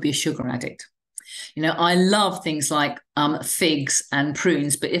I could be a sugar addict. You know, I love things like figs and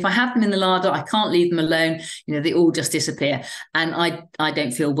prunes, but if I have them in the larder, I can't leave them alone. You know, they all just disappear, and I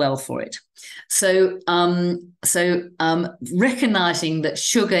don't feel well for it. So recognizing that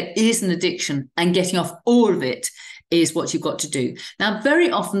sugar is an addiction and getting off all of it is what you've got to do. Now, very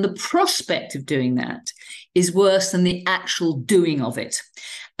often the prospect of doing that is worse than the actual doing of it.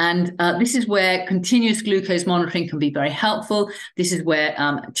 And this is where continuous glucose monitoring can be very helpful. This is where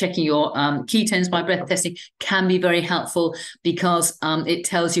checking your ketones by breath testing can be very helpful, because it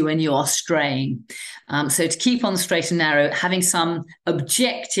tells you when you are straying. So to keep on the straight and narrow, having some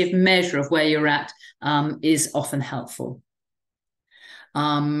objective measure of where you're at is often helpful.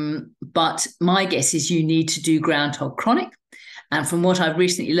 But my guess is you need to do groundhog chronic. And from what I've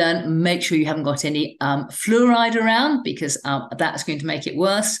recently learned, make sure you haven't got any fluoride around, because that's going to make it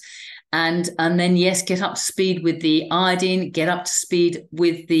worse. And then, yes, get up to speed with the iodine, get up to speed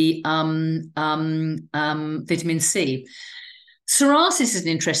with the vitamin C. Psoriasis is an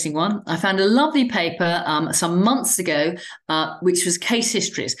interesting one. I found a lovely paper some months ago, which was case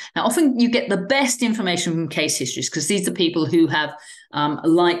histories. Now, often you get the best information from case histories, because these are people who have,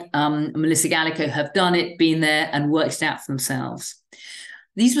 like Melissa Gallico, have done it, been there, and worked it out for themselves.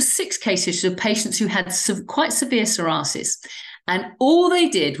 These were 6 case histories of patients who had quite severe psoriasis. And all they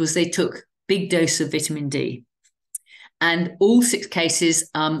did was they took big dose of vitamin D. And all 6 cases,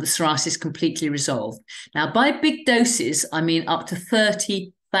 the psoriasis completely resolved. Now, by big doses, I mean up to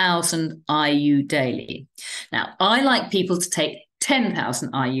 30,000 IU daily. Now, I like people to take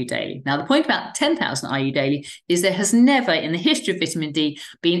 10,000 IU daily. Now, the point about 10,000 IU daily is there has never in the history of vitamin D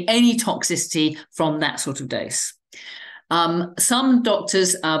been any toxicity from that sort of dose. Some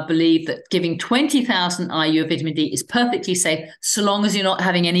doctors believe that giving 20,000 IU of vitamin D is perfectly safe, so long as you're not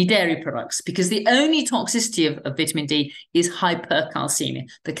having any dairy products, because the only toxicity of vitamin D is hypercalcemia.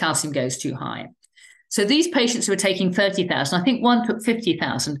 The calcium goes too high. So these patients who were taking 30,000, I think one took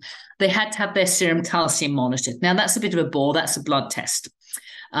 50,000, they had to have their serum calcium monitored. Now, that's a bit of a bore. That's a blood test.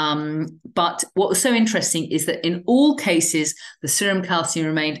 But what was so interesting is that in all cases, the serum calcium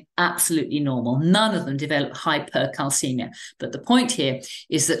remained absolutely normal. None of them developed hypercalcemia. But the point here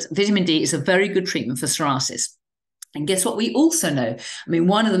is that vitamin D is a very good treatment for psoriasis. And guess what we also know? I mean,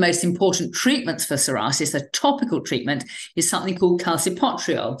 one of the most important treatments for psoriasis, a topical treatment, is something called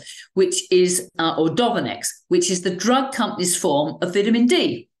calcipotriol, which is, or Dovanex, which is the drug company's form of vitamin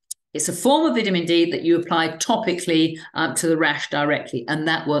D. It's a form of vitamin D that you apply topically to the rash directly, and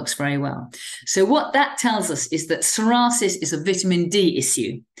that works very well. So what that tells us is that psoriasis is a vitamin D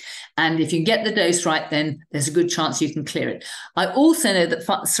issue. And if you get the dose right, then there's a good chance you can clear it. I also know that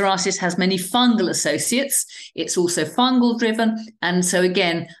psoriasis has many fungal associates. It's also fungal driven. And so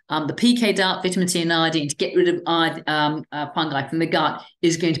again, the PK diet, vitamin C and iodine to get rid of fungi from the gut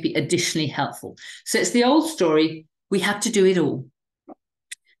is going to be additionally helpful. So it's the old story. We have to do it all.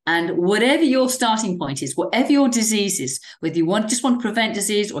 And whatever your starting point is, whatever your disease is, whether you just want to prevent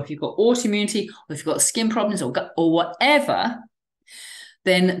disease, or if you've got autoimmunity, or if you've got skin problems, or whatever,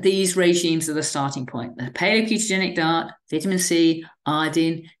 then these regimes are the starting point. The paleo-ketogenic diet, vitamin C,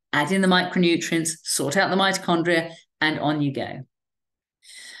 iodine, add in the micronutrients, sort out the mitochondria, and on you go.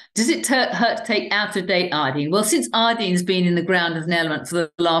 Does it hurt to take out-of-date iodine? Well, since iodine's been in the ground as an element for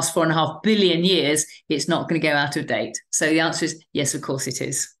the last 4.5 billion years, it's not going to go out of date. So the answer is yes, of course it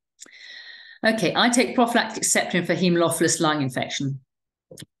is. Okay, I take prophylactic Septrin for Haemophilus lung infection.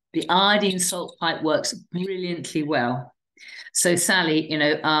 The iodine salt pipe works brilliantly well. So Sally,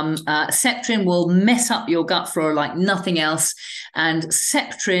 Septrin will mess up your gut flora like nothing else. And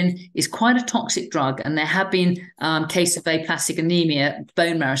Septrin is quite a toxic drug. And there have been cases of aplastic anemia,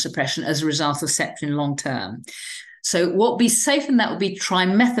 bone marrow suppression as a result of Septrin long term. So what would be safe in that would be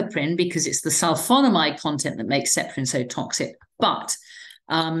trimethoprim, because it's the sulfonamide content that makes septrin so toxic. But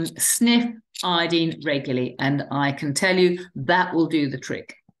sniff iodine regularly, and I can tell you that will do the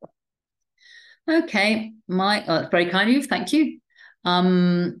trick. Okay, that's very kind of you. Thank you.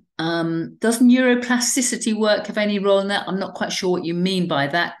 Does neuroplasticity work have any role in that? I'm not quite sure what you mean by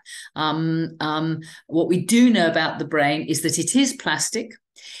that. What we do know about the brain is that it is plastic.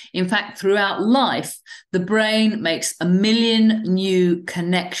 In fact, throughout life, the brain makes 1 million new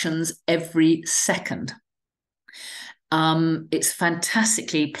connections every second. It's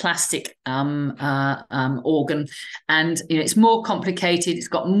fantastically plastic organ, and it's more complicated. It's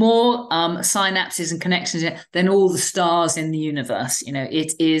got more synapses and connections in it than all the stars in the universe.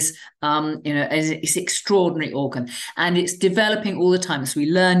 It is it's an extraordinary organ, and it's developing all the time. So we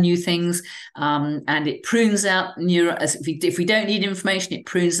learn new things, and it prunes out if we don't need information, it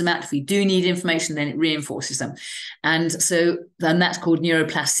prunes them out. If we do need information, then it reinforces them, and that's called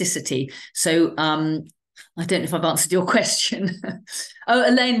neuroplasticity. So I don't know if I've answered your question. Oh,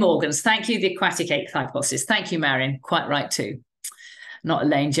 Elaine Morgans. Thank you. The aquatic ache hypothesis. Thank you, Marion. Quite right, too. Not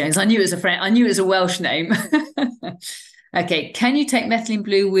Elaine Jones. I knew it was a friend. I knew it was a Welsh name. Okay. Can you take methylene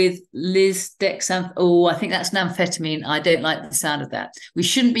blue with lisdexamfetamine? Oh, I think that's an amphetamine. I don't like the sound of that. We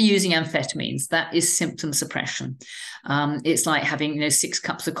shouldn't be using amphetamines. That is symptom suppression. It's like having 6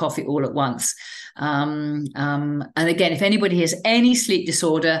 cups of coffee all at once. And again, if anybody has any sleep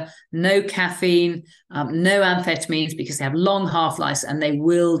disorder, no caffeine, no amphetamines, because they have long half-lives and they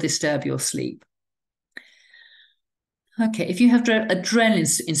will disturb your sleep. Okay, if you have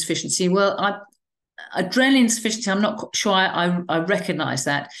adrenaline insufficiency, well, adrenaline insufficiency, I'm not sure I recognize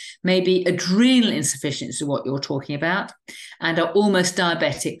that. Maybe adrenal insufficiency is what you're talking about, and are almost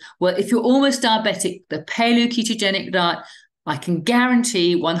diabetic. Well, if you're almost diabetic, the paleo-ketogenic diet, I can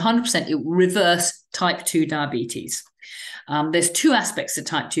guarantee 100% it will reverse type 2 diabetes. There's 2 aspects of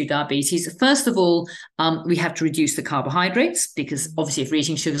type 2 diabetes. First of all, we have to reduce the carbohydrates, because obviously if we're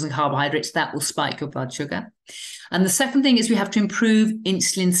eating sugars and carbohydrates, that will spike your blood sugar. And the second thing is we have to improve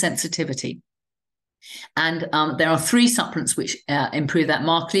insulin sensitivity. And there are 3 supplements which improve that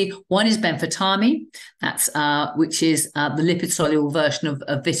markedly. One is benfotiamine, which is the lipid-soluble version of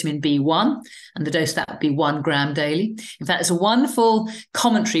vitamin B1, and the dose of that would be 1 gram daily. In fact, there's a wonderful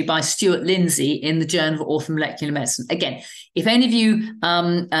commentary by Stuart Lindsay in the Journal of Orthomolecular Medicine. Again, if any of you,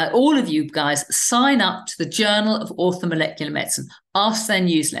 all of you guys, sign up to the Journal of Orthomolecular Medicine, ask their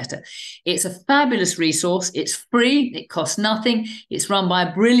newsletter. It's a fabulous resource. It's free. It costs nothing. It's run by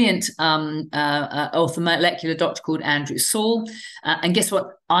a brilliant orthomolecular doctor called Andrew Saul. And guess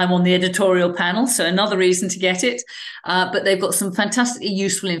what? I'm on the editorial panel, so another reason to get it. But they've got some fantastically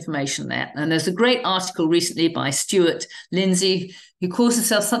useful information there. And there's a great article recently by Stuart Lindsay, who calls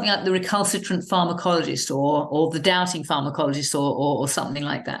himself something like the recalcitrant pharmacologist or the doubting pharmacologist or something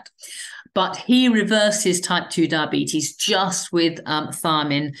like that. But he reversed his type 2 diabetes just with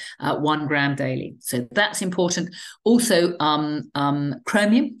thiamine 1 gram daily. So that's important. Also,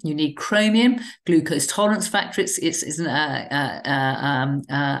 chromium. You need chromium, glucose tolerance factor.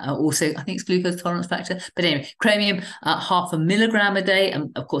 Also, I think it's glucose tolerance factor. But anyway, chromium, 0.5 milligram a day.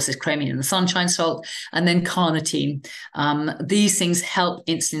 And of course, there's chromium in the sunshine salt. And then carnitine. These things help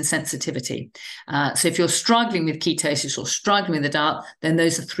insulin sensitivity. So if you're struggling with ketosis or struggling with the diet, then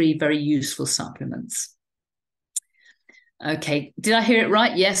those are 3 very useful supplements. Okay, did I hear it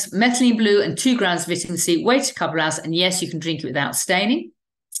right? Yes, methylene blue and 2 grams of vitamin C, wait a couple of hours, and yes, you can drink it without staining.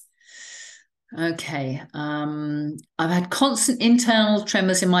 Okay, I've had constant internal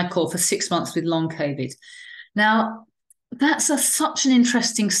tremors in my core for 6 months with long COVID. Now, that's such an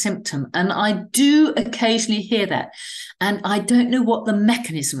interesting symptom, and I do occasionally hear that, and I don't know what the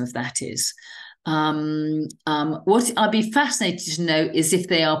mechanism of that is. What I'd be fascinated to know is if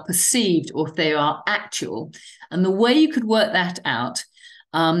they are perceived or if they are actual. And the way you could work that out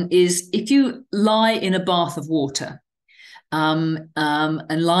is if you lie in a bath of water and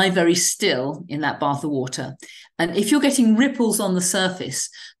lie very still in that bath of water, and if you're getting ripples on the surface,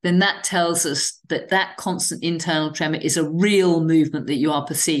 then that tells us that that constant internal tremor is a real movement that you are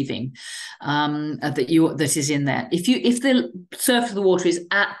perceiving, that is in there. If the surface of the water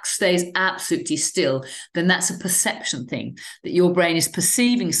stays absolutely still, then that's a perception thing, that your brain is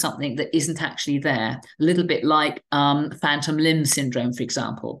perceiving something that isn't actually there. A little bit like phantom limb syndrome, for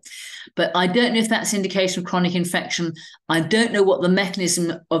example. But I don't know if that's indication of chronic infection. I don't know what the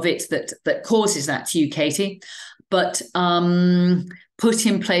mechanism of it that causes that to you, Katie. But put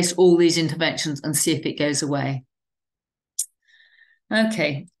in place all these interventions and see if it goes away.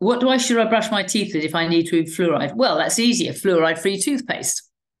 Okay, should I brush my teeth with if I need to eat fluoride? Well, that's easier, fluoride-free toothpaste.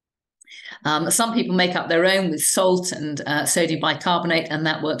 Some people make up their own with salt and sodium bicarbonate, and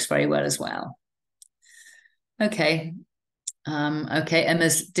that works very well as well. Okay. Okay,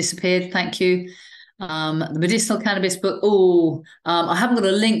 Emma's disappeared. Thank you. The medicinal cannabis book. Oh, I haven't got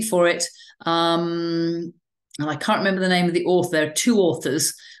a link for it. And I can't remember the name of the author. There are two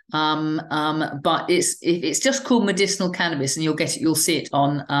authors, but it's just called Medicinal Cannabis, and you'll see it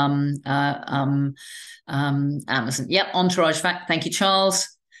on Amazon. Yep, Entourage Fact. Thank you, Charles.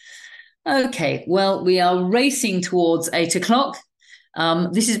 Okay, well, we are racing towards 8 o'clock.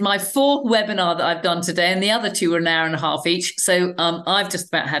 This is my fourth webinar that I've done today, and the other two are an hour and a half each. So I've just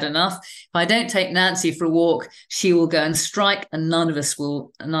about had enough. If I don't take Nancy for a walk, she will go and strike, and none of us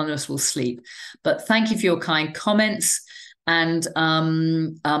will sleep. But thank you for your kind comments. And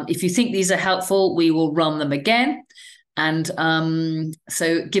if you think these are helpful, we will run them again. And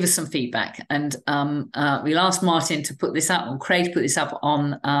so give us some feedback. And we'll ask Martin to put this up, or Craig to put this up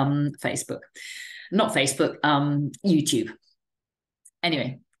on Facebook. Not Facebook, YouTube.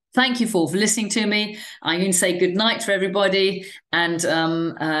 Anyway, thank you for listening to me. I'm going to say good night to everybody and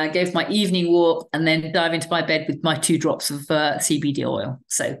go for my evening walk and then dive into my bed with my 2 drops of CBD oil.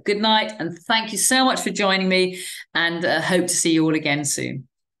 So good night, and thank you so much for joining me, and hope to see you all again soon.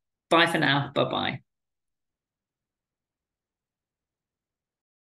 Bye for now. Bye-bye.